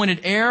he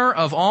appointed heir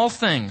of all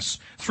things,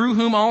 through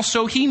whom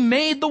also he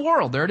made the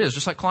world. There it is,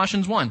 just like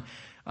Colossians 1.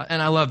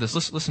 And I love this.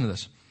 Listen to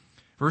this.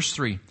 Verse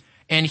 3,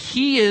 and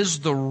he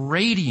is the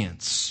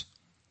radiance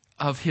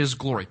of his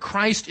glory.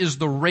 Christ is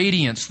the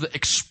radiance, the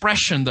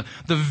expression,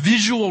 the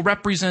visual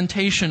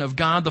representation of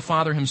God the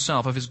Father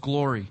himself, of his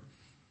glory.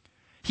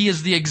 He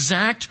is the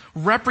exact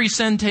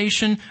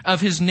representation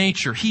of his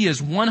nature. He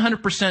is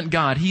 100%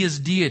 God. He is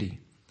deity.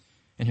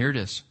 And here it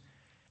is.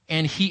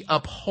 And he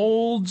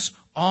upholds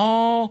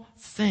all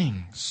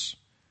things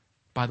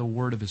by the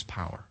word of his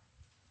power.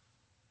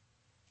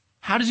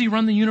 How does he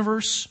run the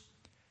universe?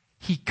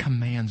 He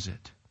commands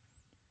it.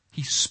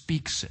 He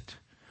speaks it.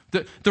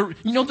 You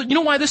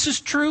know why this is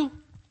true?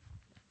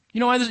 You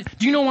know why this?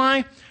 Do you know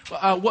why?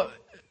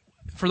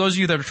 For those of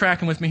you that are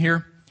tracking with me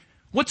here,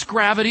 what's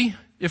gravity?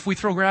 If we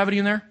throw gravity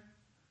in there,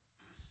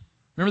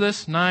 remember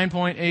this?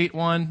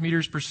 9.81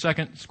 meters per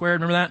second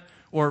squared. Remember that?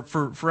 Or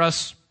for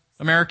us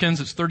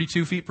Americans, it's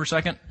 32 feet per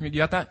second. You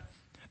got that?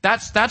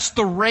 That's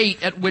the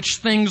rate at which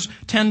things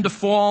tend to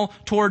fall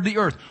toward the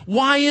earth.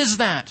 Why is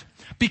that?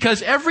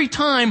 Because every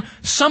time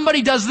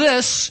somebody does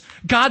this,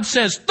 God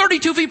says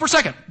 32 feet per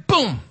second.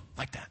 Boom!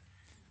 Like that.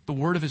 The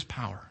word of his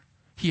power.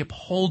 He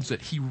upholds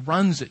it. He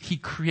runs it. He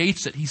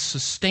creates it. He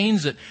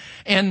sustains it.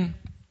 And,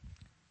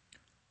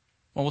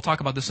 well, we'll talk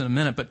about this in a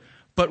minute, but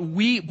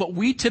what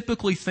we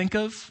typically think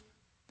of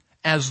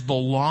as the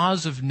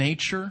laws of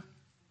nature,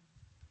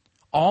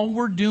 all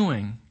we're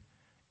doing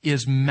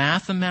is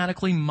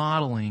mathematically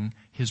modeling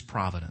his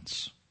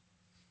providence.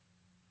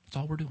 That's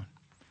all we're doing.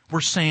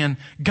 We're saying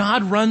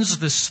God runs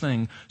this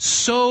thing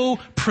so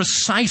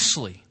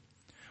precisely,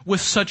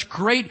 with such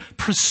great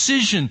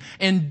precision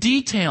and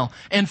detail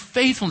and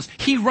faithfulness.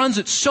 He runs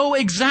it so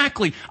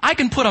exactly. I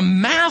can put a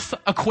math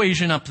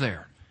equation up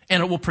there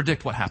and it will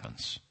predict what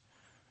happens.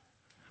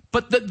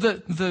 But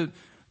the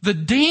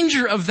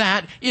danger of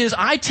that is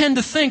I tend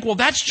to think, well,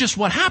 that's just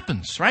what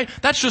happens, right?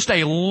 That's just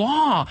a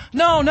law.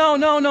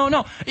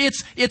 No.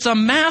 It's a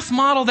math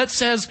model that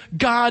says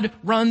God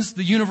runs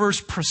the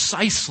universe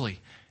precisely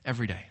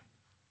every day.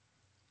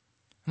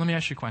 Let me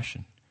ask you a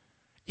question.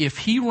 If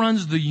he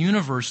runs the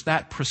universe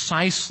that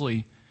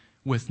precisely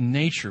with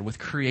nature, with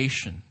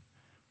creation,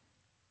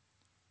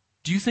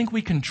 do you think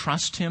we can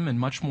trust him in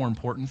much more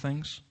important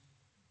things?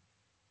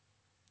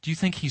 Do you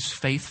think he's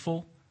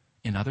faithful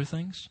in other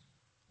things?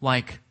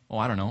 Like,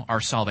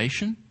 our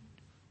salvation?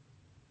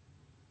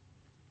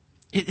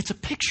 It's a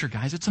picture,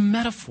 guys. It's a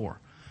metaphor.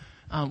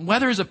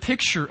 Weather is a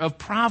picture of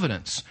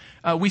providence.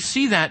 We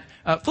see that.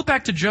 Flip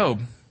back to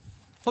Job.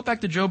 Flip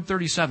back to Job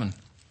 37.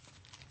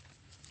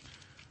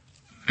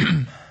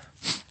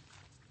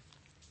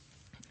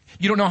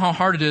 You don't know how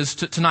hard it is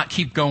to not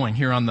keep going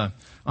here on the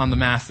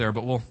math there,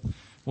 but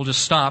we'll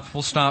just stop.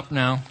 We'll stop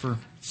now. For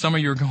some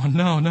of you are going,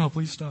 no,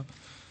 please stop.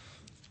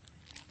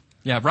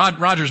 Yeah,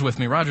 Roger's with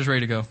me. Roger's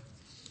ready to go.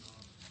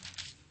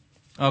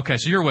 Okay,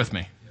 so you're with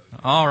me.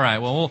 All right.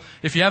 Well,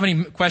 if you have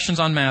any questions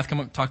on math, come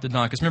up, talk to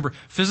Don. Because remember,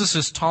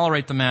 physicists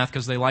tolerate the math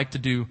because they like to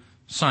do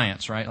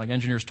science, right? Like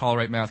engineers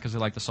tolerate math because they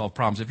like to solve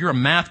problems. If you're a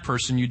math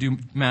person, you do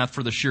math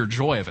for the sheer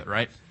joy of it,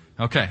 right?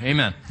 Okay,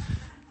 amen.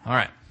 All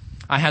right.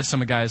 I had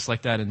some guys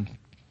like that in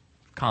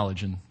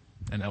college, and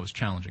that was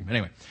challenging. But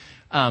anyway,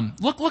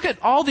 look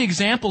at all the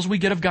examples we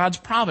get of God's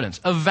providence.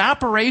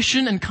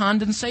 Evaporation and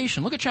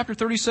condensation. Look at chapter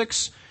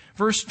 36,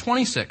 verse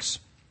 26.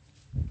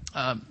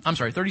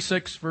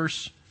 36,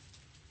 verse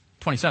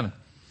 27.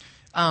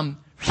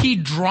 He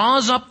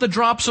draws up the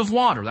drops of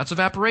water. That's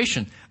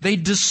evaporation. They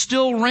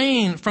distill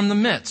rain from the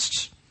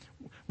midst,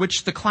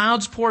 which the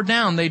clouds pour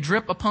down. They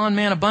drip upon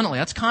man abundantly.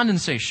 That's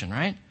condensation,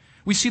 right?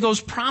 We see those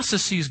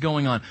processes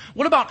going on.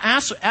 What about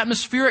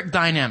atmospheric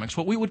dynamics,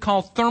 what we would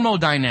call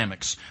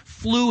thermodynamics,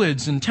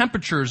 fluids and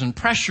temperatures and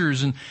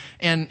pressures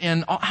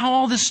and how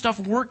all this stuff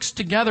works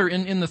together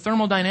in the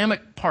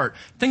thermodynamic part.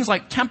 Things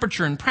like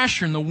temperature and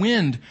pressure and the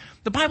wind.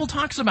 The Bible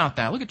talks about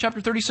that. Look at chapter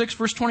 36,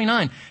 verse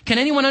 29. Can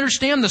anyone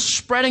understand the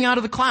spreading out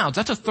of the clouds?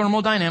 That's a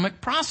thermodynamic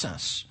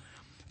process.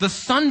 The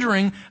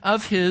thundering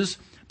of his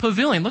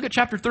pavilion. Look at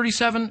chapter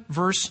 37,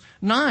 verse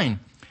 9.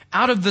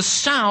 Out of the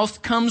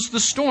south comes the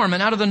storm,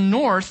 and out of the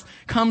north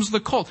comes the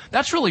cold.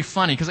 That's really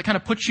funny because it kind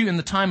of puts you in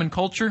the time and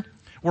culture.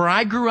 Where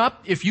I grew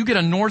up, if you get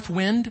a north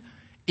wind,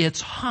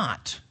 it's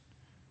hot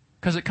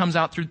because it comes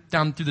out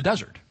down through the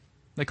desert.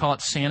 They call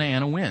it Santa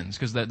Ana winds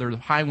because they're the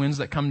high winds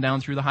that come down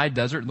through the high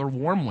desert, and they're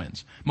warm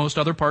winds. Most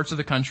other parts of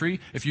the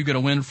country, if you get a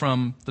wind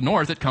from the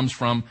north, it comes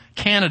from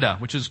Canada,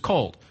 which is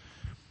cold.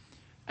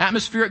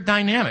 Atmospheric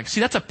dynamics.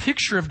 See, that's a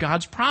picture of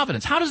God's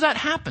providence. How does that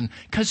happen?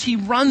 Because he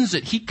runs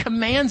it. He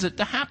commands it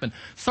to happen.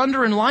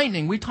 Thunder and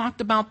lightning, we talked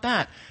about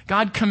that.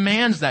 God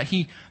commands that.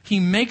 He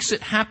makes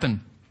it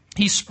happen.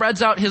 He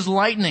spreads out his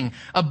lightning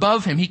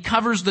above him. He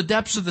covers the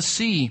depths of the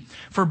sea.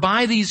 For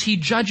by these he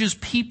judges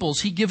peoples.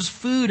 He gives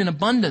food in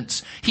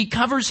abundance. He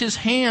covers his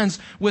hands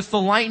with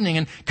the lightning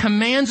and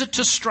commands it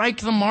to strike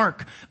the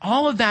mark.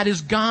 All of that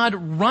is God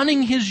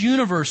running his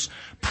universe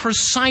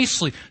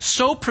precisely.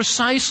 So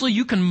precisely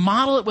you can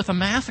model it with a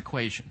math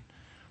equation.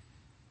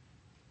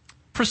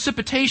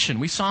 Precipitation,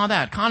 we saw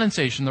that.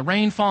 Condensation, the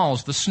rain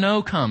falls, the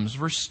snow comes.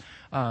 Verse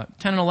 10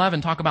 and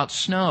 11 talk about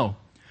snow.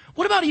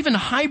 What about even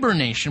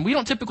hibernation? We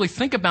don't typically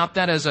think about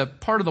that as a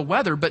part of the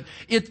weather, but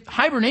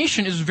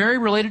hibernation is very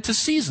related to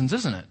seasons,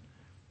 isn't it?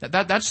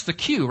 That's the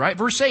cue, right?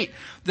 Verse 8,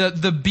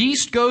 the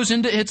beast goes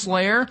into its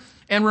lair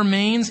and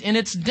remains in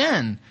its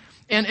den.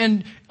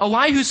 And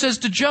Elihu says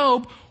to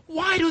Job,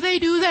 why do they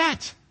do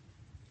that?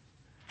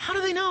 How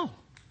do they know?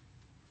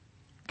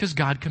 Because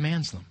God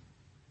commands them.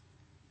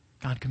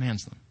 God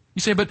commands them.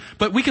 You say,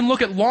 but we can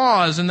look at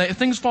laws and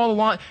things follow the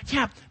law.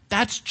 Yeah,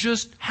 that's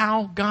just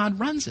how God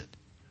runs it.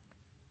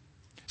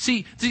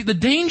 See, the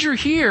danger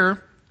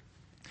here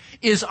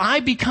is I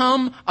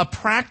become a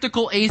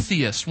practical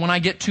atheist when I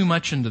get too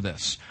much into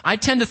this. I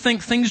tend to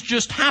think things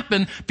just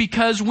happen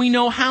because we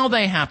know how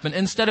they happen,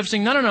 instead of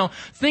saying, no,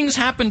 things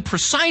happen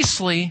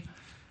precisely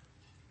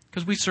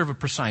because we serve a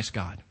precise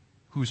God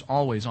who's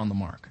always on the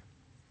mark.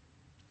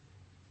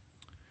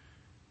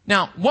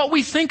 Now, what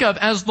we think of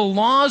as the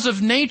laws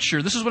of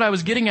nature, this is what I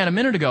was getting at a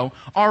minute ago,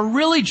 are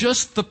really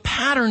just the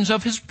patterns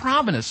of His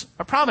providence.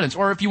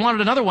 Or if you want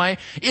it another way,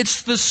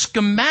 it's the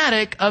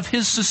schematic of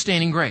His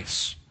sustaining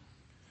grace.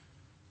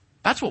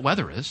 That's what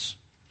weather is.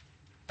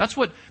 That's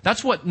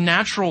what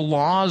natural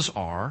laws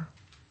are.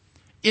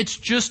 It's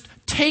just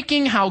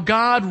taking how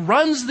God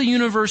runs the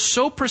universe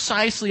so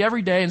precisely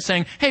every day and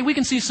saying, hey, we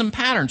can see some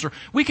patterns, or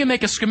we can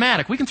make a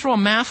schematic. We can throw a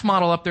math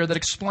model up there that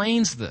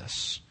explains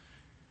this.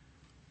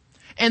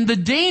 And the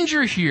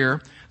danger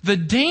here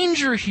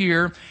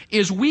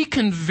is we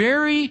can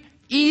very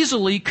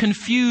easily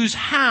confuse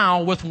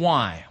how with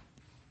why.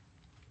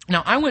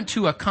 Now, I went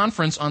to a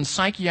conference on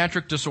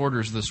psychiatric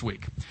disorders this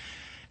week.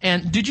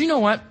 And did you know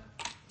what?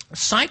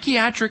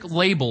 Psychiatric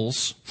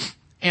labels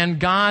and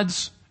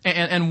God's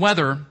and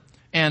weather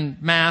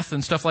and math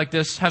and stuff like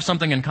this have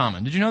something in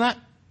common. Did you know that?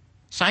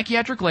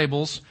 Psychiatric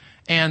labels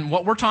and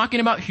what we're talking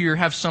about here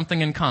have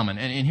something in common.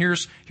 And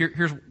here's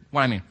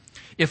what I mean.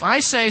 If I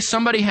say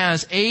somebody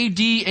has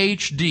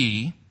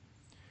ADHD,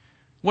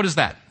 what is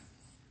that?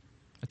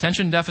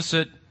 Attention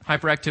deficit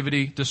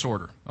hyperactivity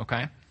disorder,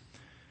 okay?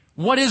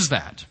 What is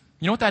that?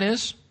 You know what that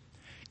is?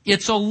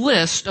 It's a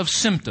list of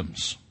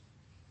symptoms.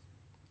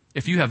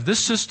 If you have this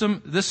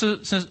symptom,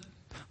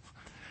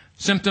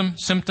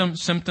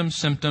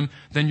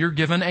 then you're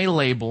given a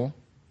label,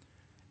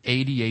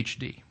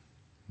 ADHD.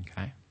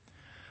 Okay?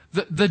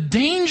 The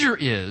danger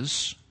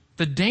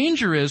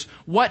is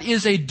what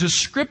is a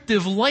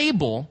descriptive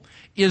label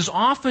is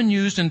often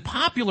used in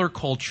popular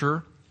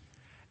culture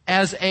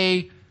as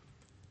a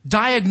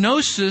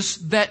diagnosis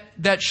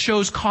that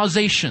shows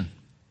causation.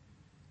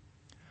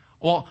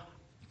 Well,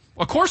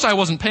 of course I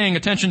wasn't paying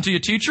attention to you,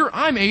 teacher.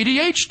 I'm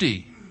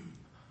ADHD.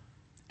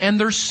 And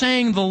they're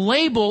saying the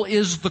label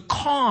is the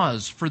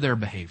cause for their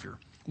behavior,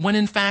 when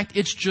in fact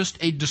it's just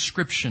a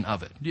description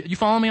of it. You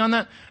follow me on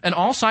that? And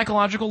all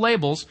psychological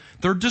labels,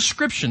 they're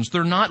descriptions.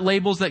 They're not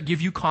labels that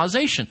give you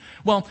causation.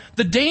 Well,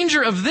 the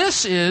danger of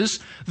this is,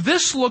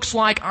 this looks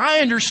like I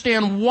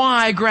understand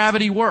why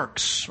gravity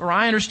works, or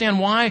I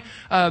understand why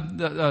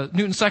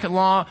Newton's second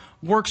law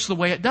works the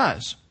way it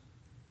does.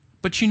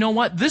 But you know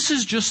what? This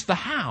is just the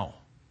how.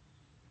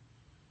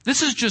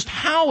 This is just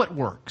how it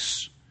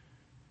works.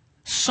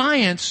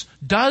 Science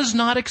does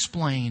not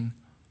explain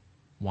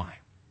why.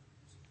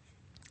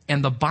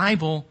 And the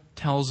Bible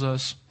tells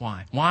us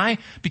why. Why?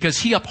 Because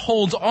He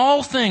upholds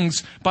all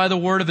things by the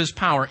word of His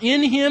power.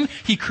 In Him,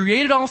 He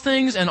created all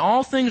things, and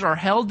all things are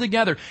held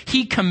together.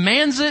 He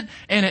commands it,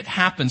 and it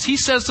happens. He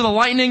says to the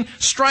lightning,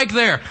 strike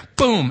there,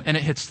 boom, and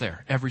it hits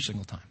there every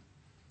single time.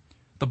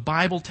 The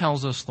Bible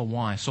tells us the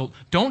why. So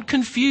don't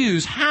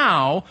confuse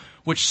how,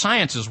 which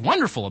science is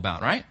wonderful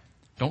about, right?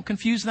 Don't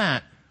confuse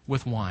that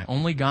with why.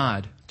 Only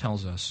God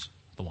tells us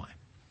the why.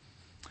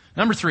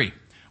 Number 3,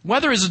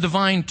 weather is a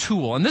divine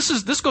tool. And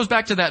this goes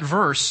back to that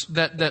verse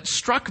that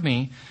struck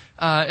me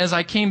as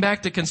I came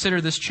back to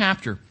consider this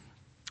chapter.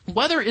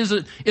 Weather is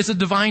a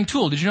divine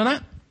tool. Did you know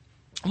that?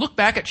 Look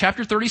back at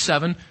chapter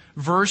 37,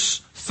 verse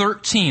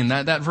 13,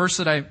 that verse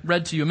that I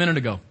read to you a minute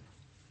ago.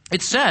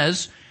 It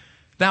says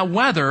that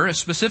weather,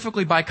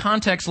 specifically by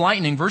context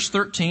lightning, verse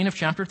 13 of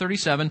chapter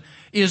 37,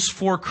 is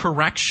for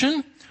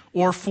correction,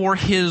 or for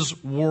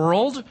His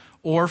world,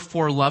 or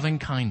for loving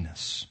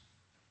kindness.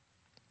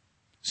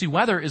 See,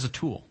 weather is a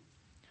tool.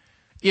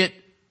 It,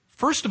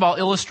 first of all,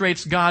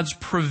 illustrates God's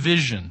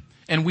provision.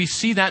 And we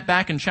see that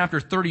back in chapter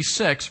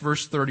 36,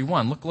 verse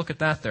 31. Look at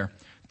that there.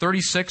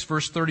 36,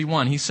 verse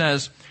 31. He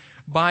says,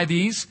 by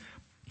these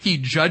He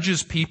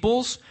judges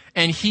peoples,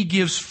 and He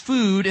gives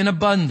food in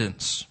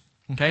abundance.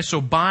 Okay,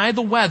 so by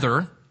the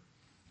weather,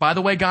 by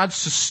the way God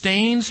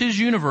sustains His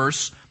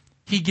universe,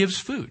 He gives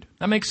food.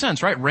 That makes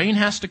sense, right? Rain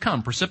has to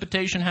come.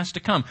 Precipitation has to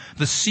come.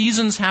 The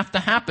seasons have to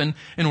happen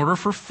in order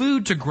for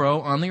food to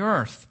grow on the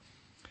earth.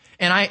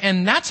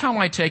 And that's how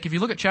I take, if you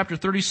look at chapter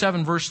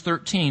 37, verse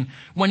 13,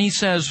 when He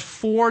says,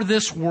 for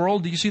this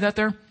world, do you see that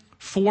there?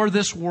 For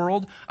this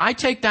world. I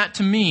take that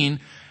to mean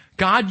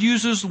God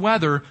uses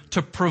weather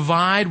to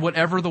provide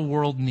whatever the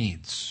world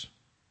needs.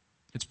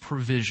 It's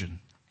provision.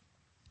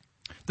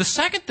 The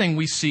second thing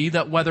we see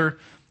that weather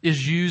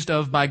is used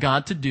of by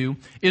God to do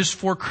is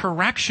for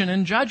correction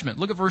and judgment.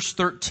 Look at verse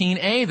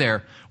 13a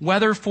there.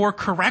 Weather for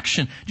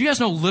correction. Do you guys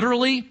know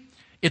literally?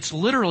 It's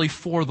literally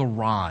for the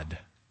rod.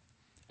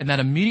 And that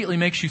immediately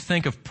makes you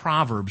think of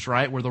Proverbs,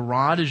 right? Where the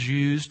rod is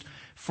used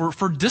for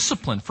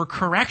discipline, for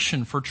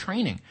correction, for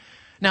training.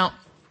 Now,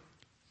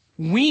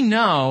 we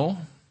know,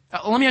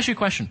 let me ask you a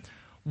question.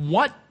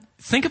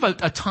 Think of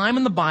a time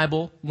in the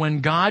Bible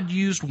when God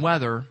used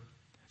weather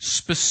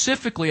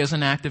specifically as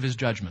an act of His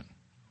judgment.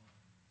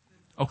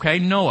 Okay,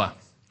 Noah.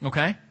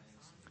 Okay?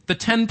 the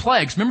 10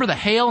 plagues. Remember the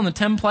hail and the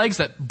 10 plagues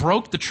that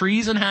broke the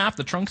trees in half,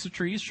 the trunks of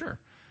trees? Sure.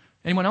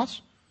 Anyone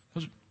else?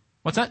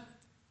 What's that?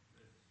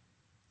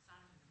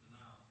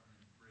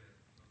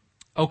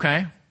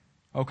 Okay.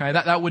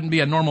 That wouldn't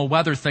be a normal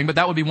weather thing, but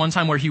that would be one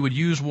time where he would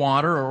use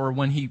water, or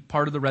when he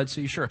parted the Red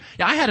Sea. Sure.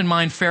 Yeah, I had in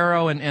mind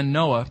Pharaoh and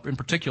Noah in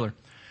particular.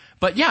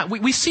 But yeah,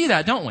 we see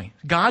that, don't we?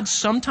 God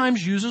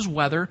sometimes uses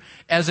weather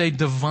as a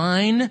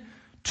divine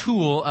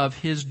tool of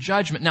his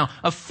judgment. Now,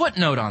 a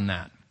footnote on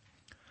that.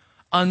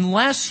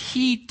 Unless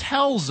he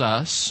tells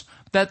us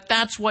that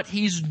that's what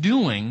he's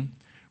doing,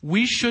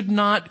 we should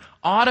not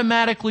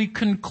automatically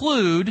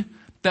conclude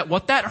that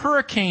what that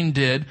hurricane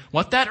did,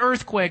 what that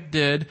earthquake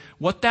did,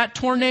 what that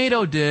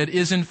tornado did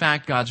is in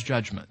fact God's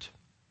judgment.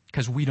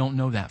 Because we don't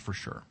know that for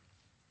sure.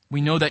 We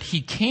know that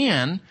he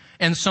can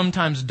and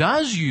sometimes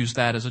does use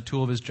that as a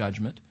tool of his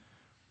judgment.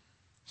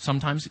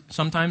 Sometimes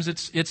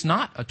it's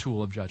not a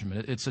tool of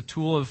judgment. It's a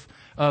tool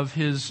of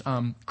his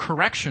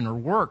correction or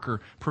work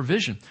or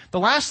provision. The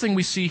last thing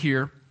we see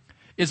here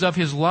is of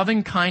his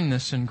loving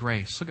kindness and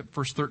grace. Look at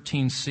verse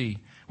 13c.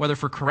 Whether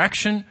for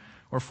correction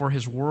or for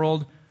his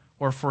world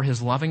or for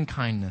his loving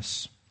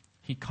kindness,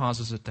 he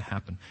causes it to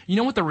happen. You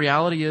know what the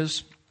reality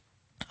is?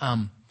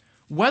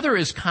 Weather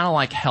is kind of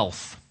like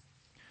health.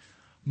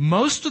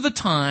 Most of the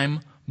time,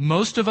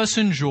 most of us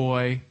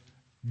enjoy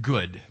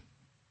good.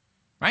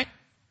 Right?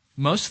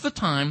 Most of the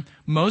time,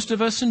 most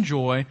of us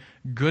enjoy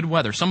good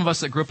weather. Some of us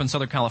that grew up in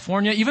Southern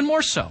California, even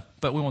more so.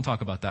 But we won't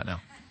talk about that now.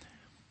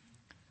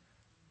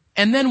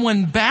 And then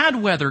when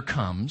bad weather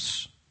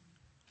comes,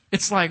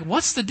 it's like,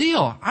 what's the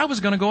deal? I was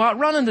going to go out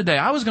running today.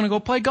 I was going to go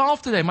play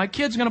golf today. My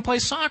kid's going to play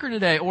soccer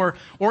today. Or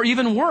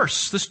even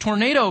worse, this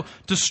tornado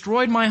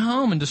destroyed my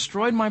home and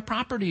destroyed my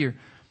property.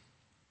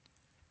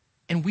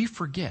 And we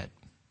forget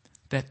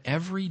that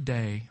every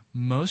day,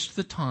 most of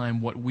the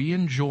time, what we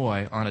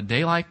enjoy on a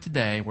day like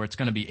today, where it's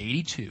going to be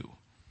 82,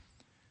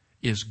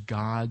 is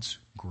God's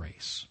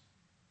grace.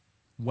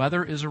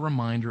 Weather is a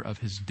reminder of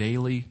his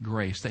daily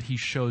grace that he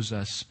shows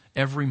us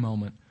every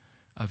moment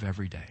of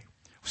every day.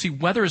 See,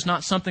 weather is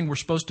not something we're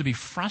supposed to be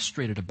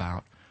frustrated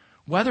about.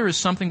 Weather is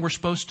something we're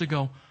supposed to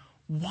go,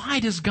 why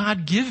does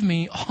God give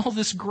me all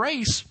this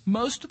grace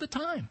most of the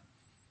time?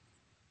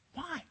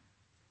 Why?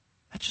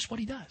 That's just what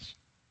he does.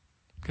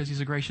 Because he's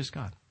a gracious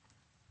God.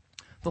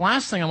 The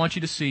last thing I want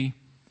you to see,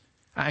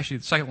 actually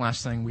the second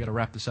last thing, we got to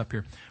wrap this up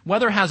here.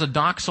 Weather has a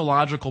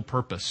doxological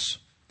purpose.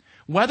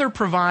 Weather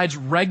provides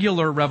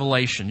regular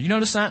revelation. You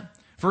notice that?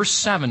 Verse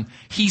 7,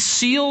 he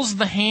seals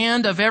the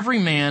hand of every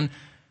man.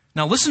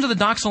 Now listen to the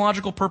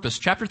doxological purpose.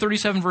 Chapter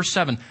 37, verse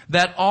 7.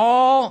 That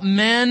all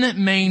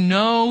men may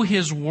know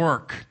his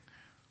work.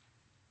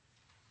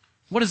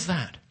 What is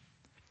that?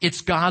 It's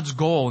God's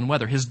goal in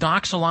weather, his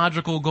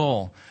doxological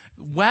goal.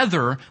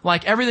 Weather,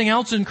 like everything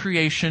else in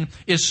creation,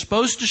 is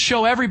supposed to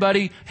show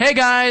everybody, hey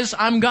guys,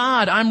 I'm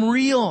God, I'm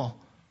real.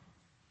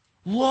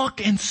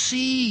 Look and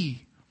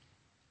see.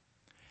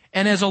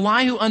 And as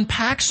Elihu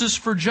unpacks this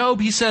for Job,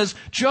 he says,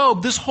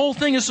 Job, this whole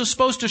thing is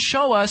supposed to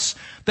show us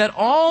that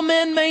all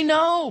men may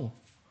know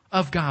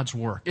of God's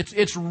work.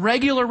 It's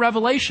regular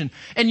revelation.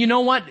 And you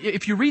know what?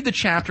 If you read the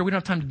chapter, we don't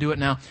have time to do it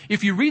now.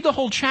 If you read the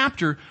whole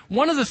chapter,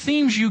 one of the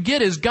themes you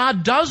get is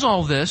God does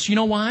all this. You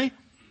know why?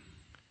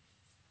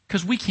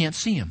 Because we can't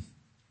see him.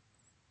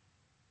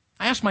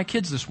 I asked my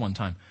kids this one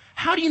time.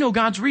 How do you know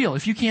God's real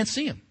if you can't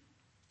see him?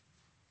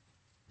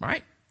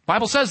 Right?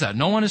 Bible says that.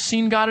 No one has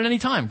seen God at any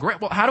time. Great.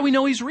 Well, how do we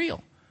know he's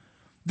real?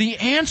 The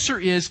answer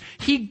is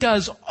he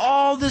does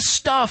all this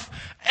stuff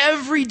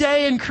every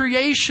day in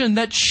creation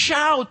that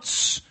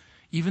shouts,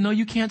 even though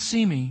you can't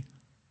see me,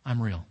 I'm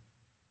real.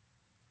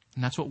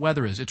 And that's what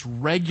weather is. It's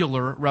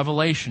regular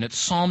revelation. It's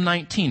Psalm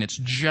 19. It's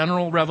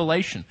general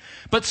revelation.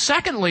 But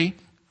secondly,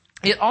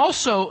 it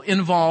also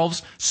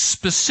involves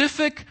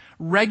specific,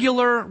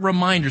 regular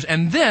reminders.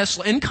 And this,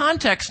 in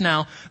context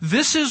now,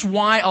 this is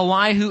why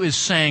Elihu is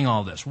saying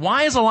all this.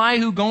 Why is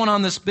Elihu going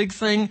on this big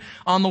thing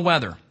on the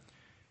weather?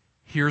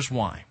 Here's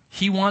why.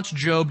 He wants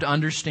Job to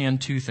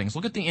understand two things.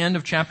 Look at the end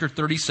of chapter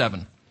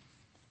 37.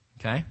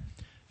 Okay?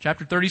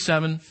 Chapter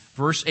 37,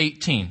 verse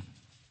 18.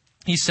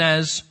 He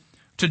says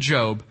to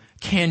Job,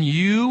 can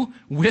you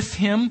with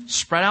him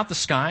spread out the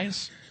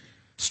skies,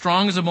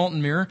 strong as a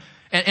molten mirror?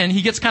 And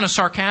he gets kind of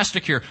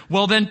sarcastic here.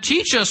 Well, then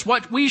teach us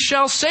what we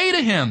shall say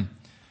to him.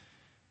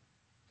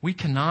 We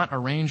cannot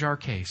arrange our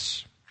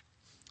case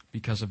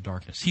because of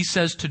darkness. He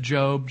says to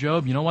Job,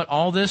 Job, you know what?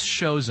 All this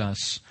shows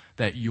us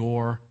that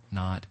you're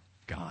not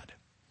God.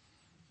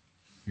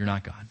 You're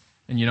not God.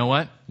 And you know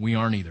what? We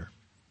aren't either.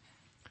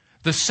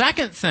 The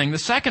second thing, the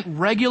second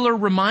regular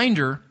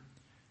reminder,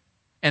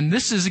 and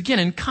this is again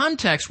in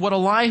context what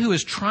Elihu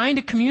is trying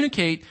to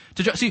communicate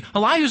to Job. See,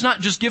 Elihu's not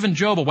just giving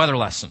Job a weather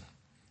lesson.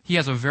 He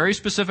has a very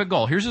specific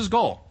goal. Here's his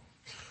goal.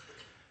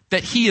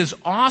 That he is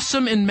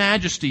awesome in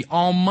majesty,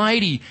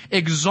 almighty,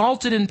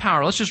 exalted in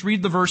power. Let's just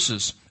read the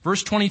verses.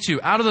 Verse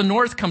 22. Out of the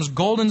north comes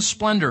golden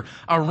splendor.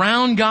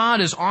 Around God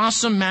is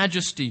awesome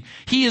majesty.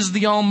 He is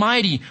the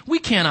Almighty. We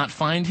cannot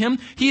find him.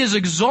 He is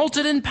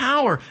exalted in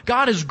power.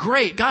 God is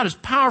great. God is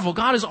powerful.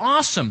 God is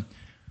awesome.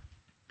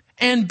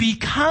 And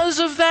because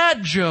of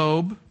that,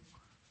 Job,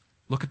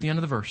 look at the end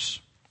of the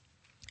verse.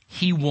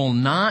 He will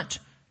not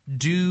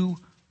do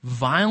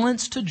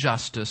violence to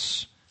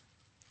justice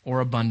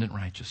or abundant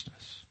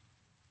righteousness.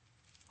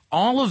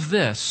 All of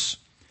this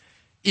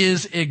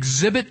is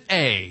Exhibit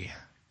A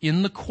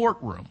in the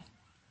courtroom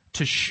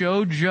to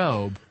show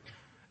Job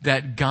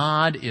that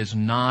God is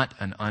not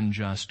an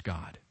unjust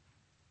God.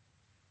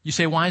 You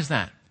say, why is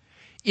that?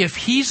 If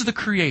He's the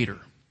Creator,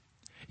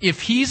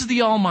 if He's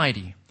the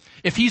Almighty,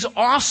 if He's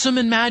awesome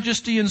in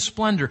majesty and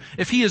splendor,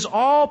 if He is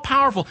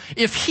all-powerful,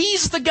 if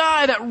He's the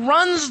guy that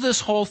runs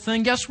this whole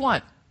thing, guess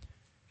what?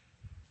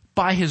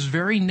 By His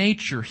very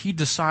nature, He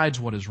decides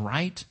what is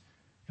right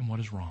and what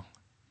is wrong.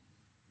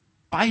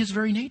 By His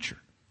very nature.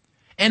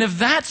 And if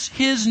that's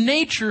His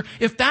nature,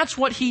 if that's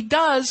what He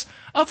does,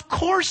 of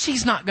course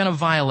He's not going to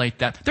violate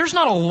that. There's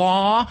not a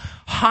law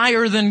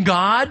higher than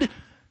God.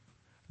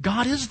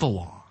 God is the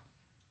law.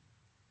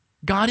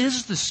 God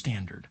is the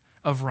standard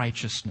of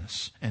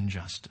righteousness and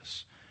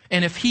justice.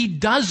 And if He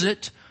does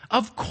it,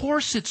 of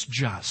course it's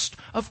just.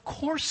 Of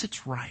course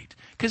it's right.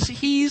 Because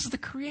He's the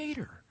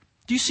Creator.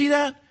 Do you see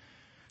that?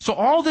 So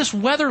all this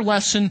weather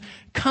lesson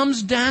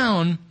comes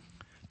down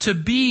to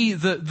be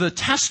the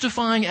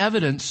testifying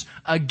evidence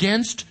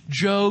against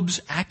Job's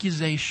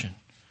accusation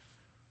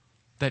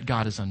that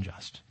God is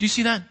unjust. Do you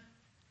see that?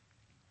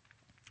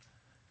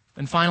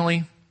 And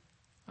finally,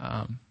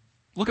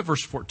 look at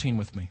verse 14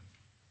 with me.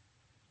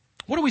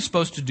 What are we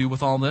supposed to do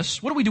with all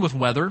this? What do we do with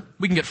weather?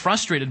 We can get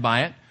frustrated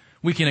by it.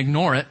 We can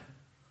ignore it.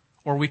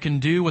 Or we can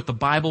do what the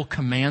Bible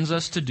commands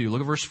us to do.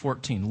 Look at verse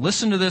 14.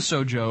 Listen to this,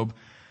 O Job.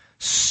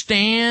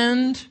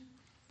 Stand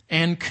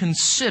and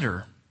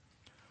consider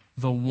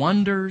the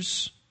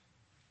wonders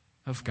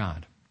of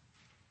God.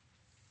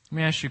 Let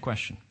me ask you a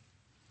question.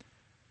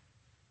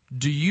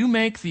 Do you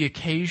make the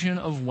occasion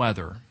of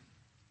weather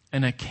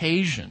an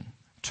occasion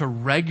to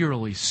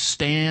regularly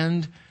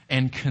stand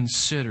and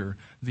consider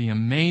the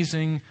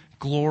amazing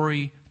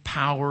glory,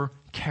 power,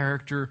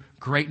 character,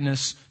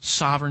 greatness,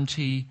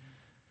 sovereignty,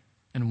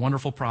 and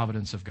wonderful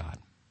providence of God?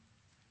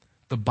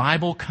 The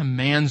Bible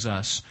commands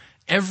us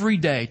every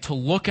day to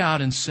look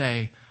out and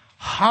say,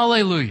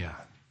 hallelujah.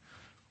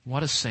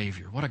 What a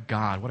Savior, what a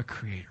God, what a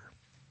Creator.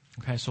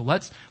 Okay, so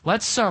let's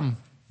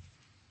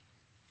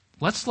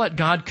let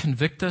God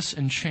convict us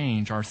and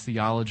change our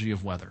theology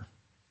of weather.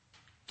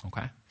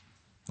 Okay?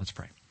 Let's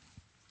pray.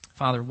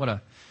 Father, what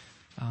a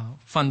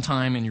fun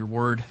time in your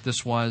Word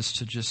this was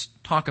to just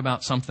talk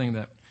about something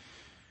that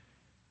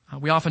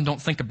we often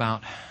don't think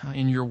about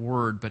in your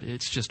Word, but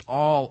it's just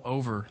all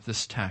over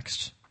this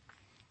text.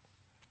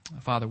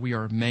 Father, we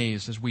are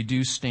amazed as we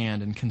do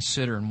stand and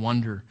consider and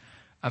wonder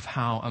of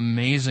how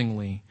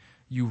amazingly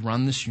you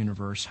run this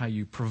universe, how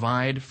you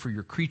provide for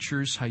your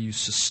creatures, how you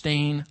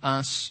sustain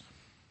us,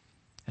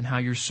 and how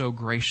you're so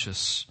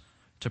gracious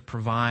to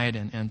provide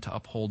and to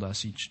uphold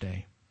us each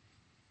day.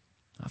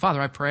 Father,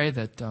 I pray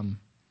that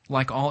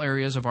like all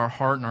areas of our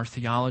heart and our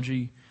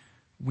theology,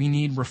 we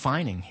need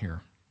refining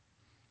here.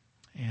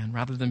 And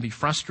rather than be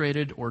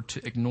frustrated or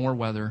to ignore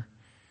weather,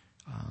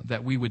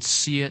 that we would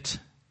see it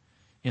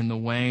in the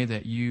way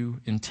that you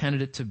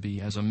intended it to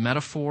be, as a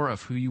metaphor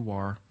of who you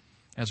are,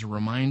 as a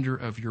reminder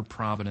of your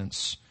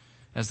providence,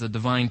 as the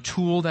divine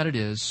tool that it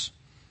is,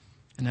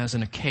 and as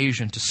an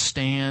occasion to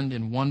stand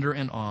in wonder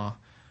and awe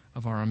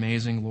of our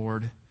amazing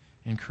Lord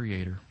and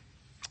Creator.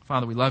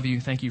 Father, we love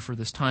you. Thank you for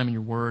this time in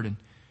your Word, and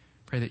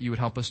pray that you would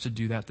help us to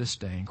do that this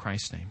day. In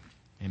Christ's name,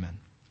 amen.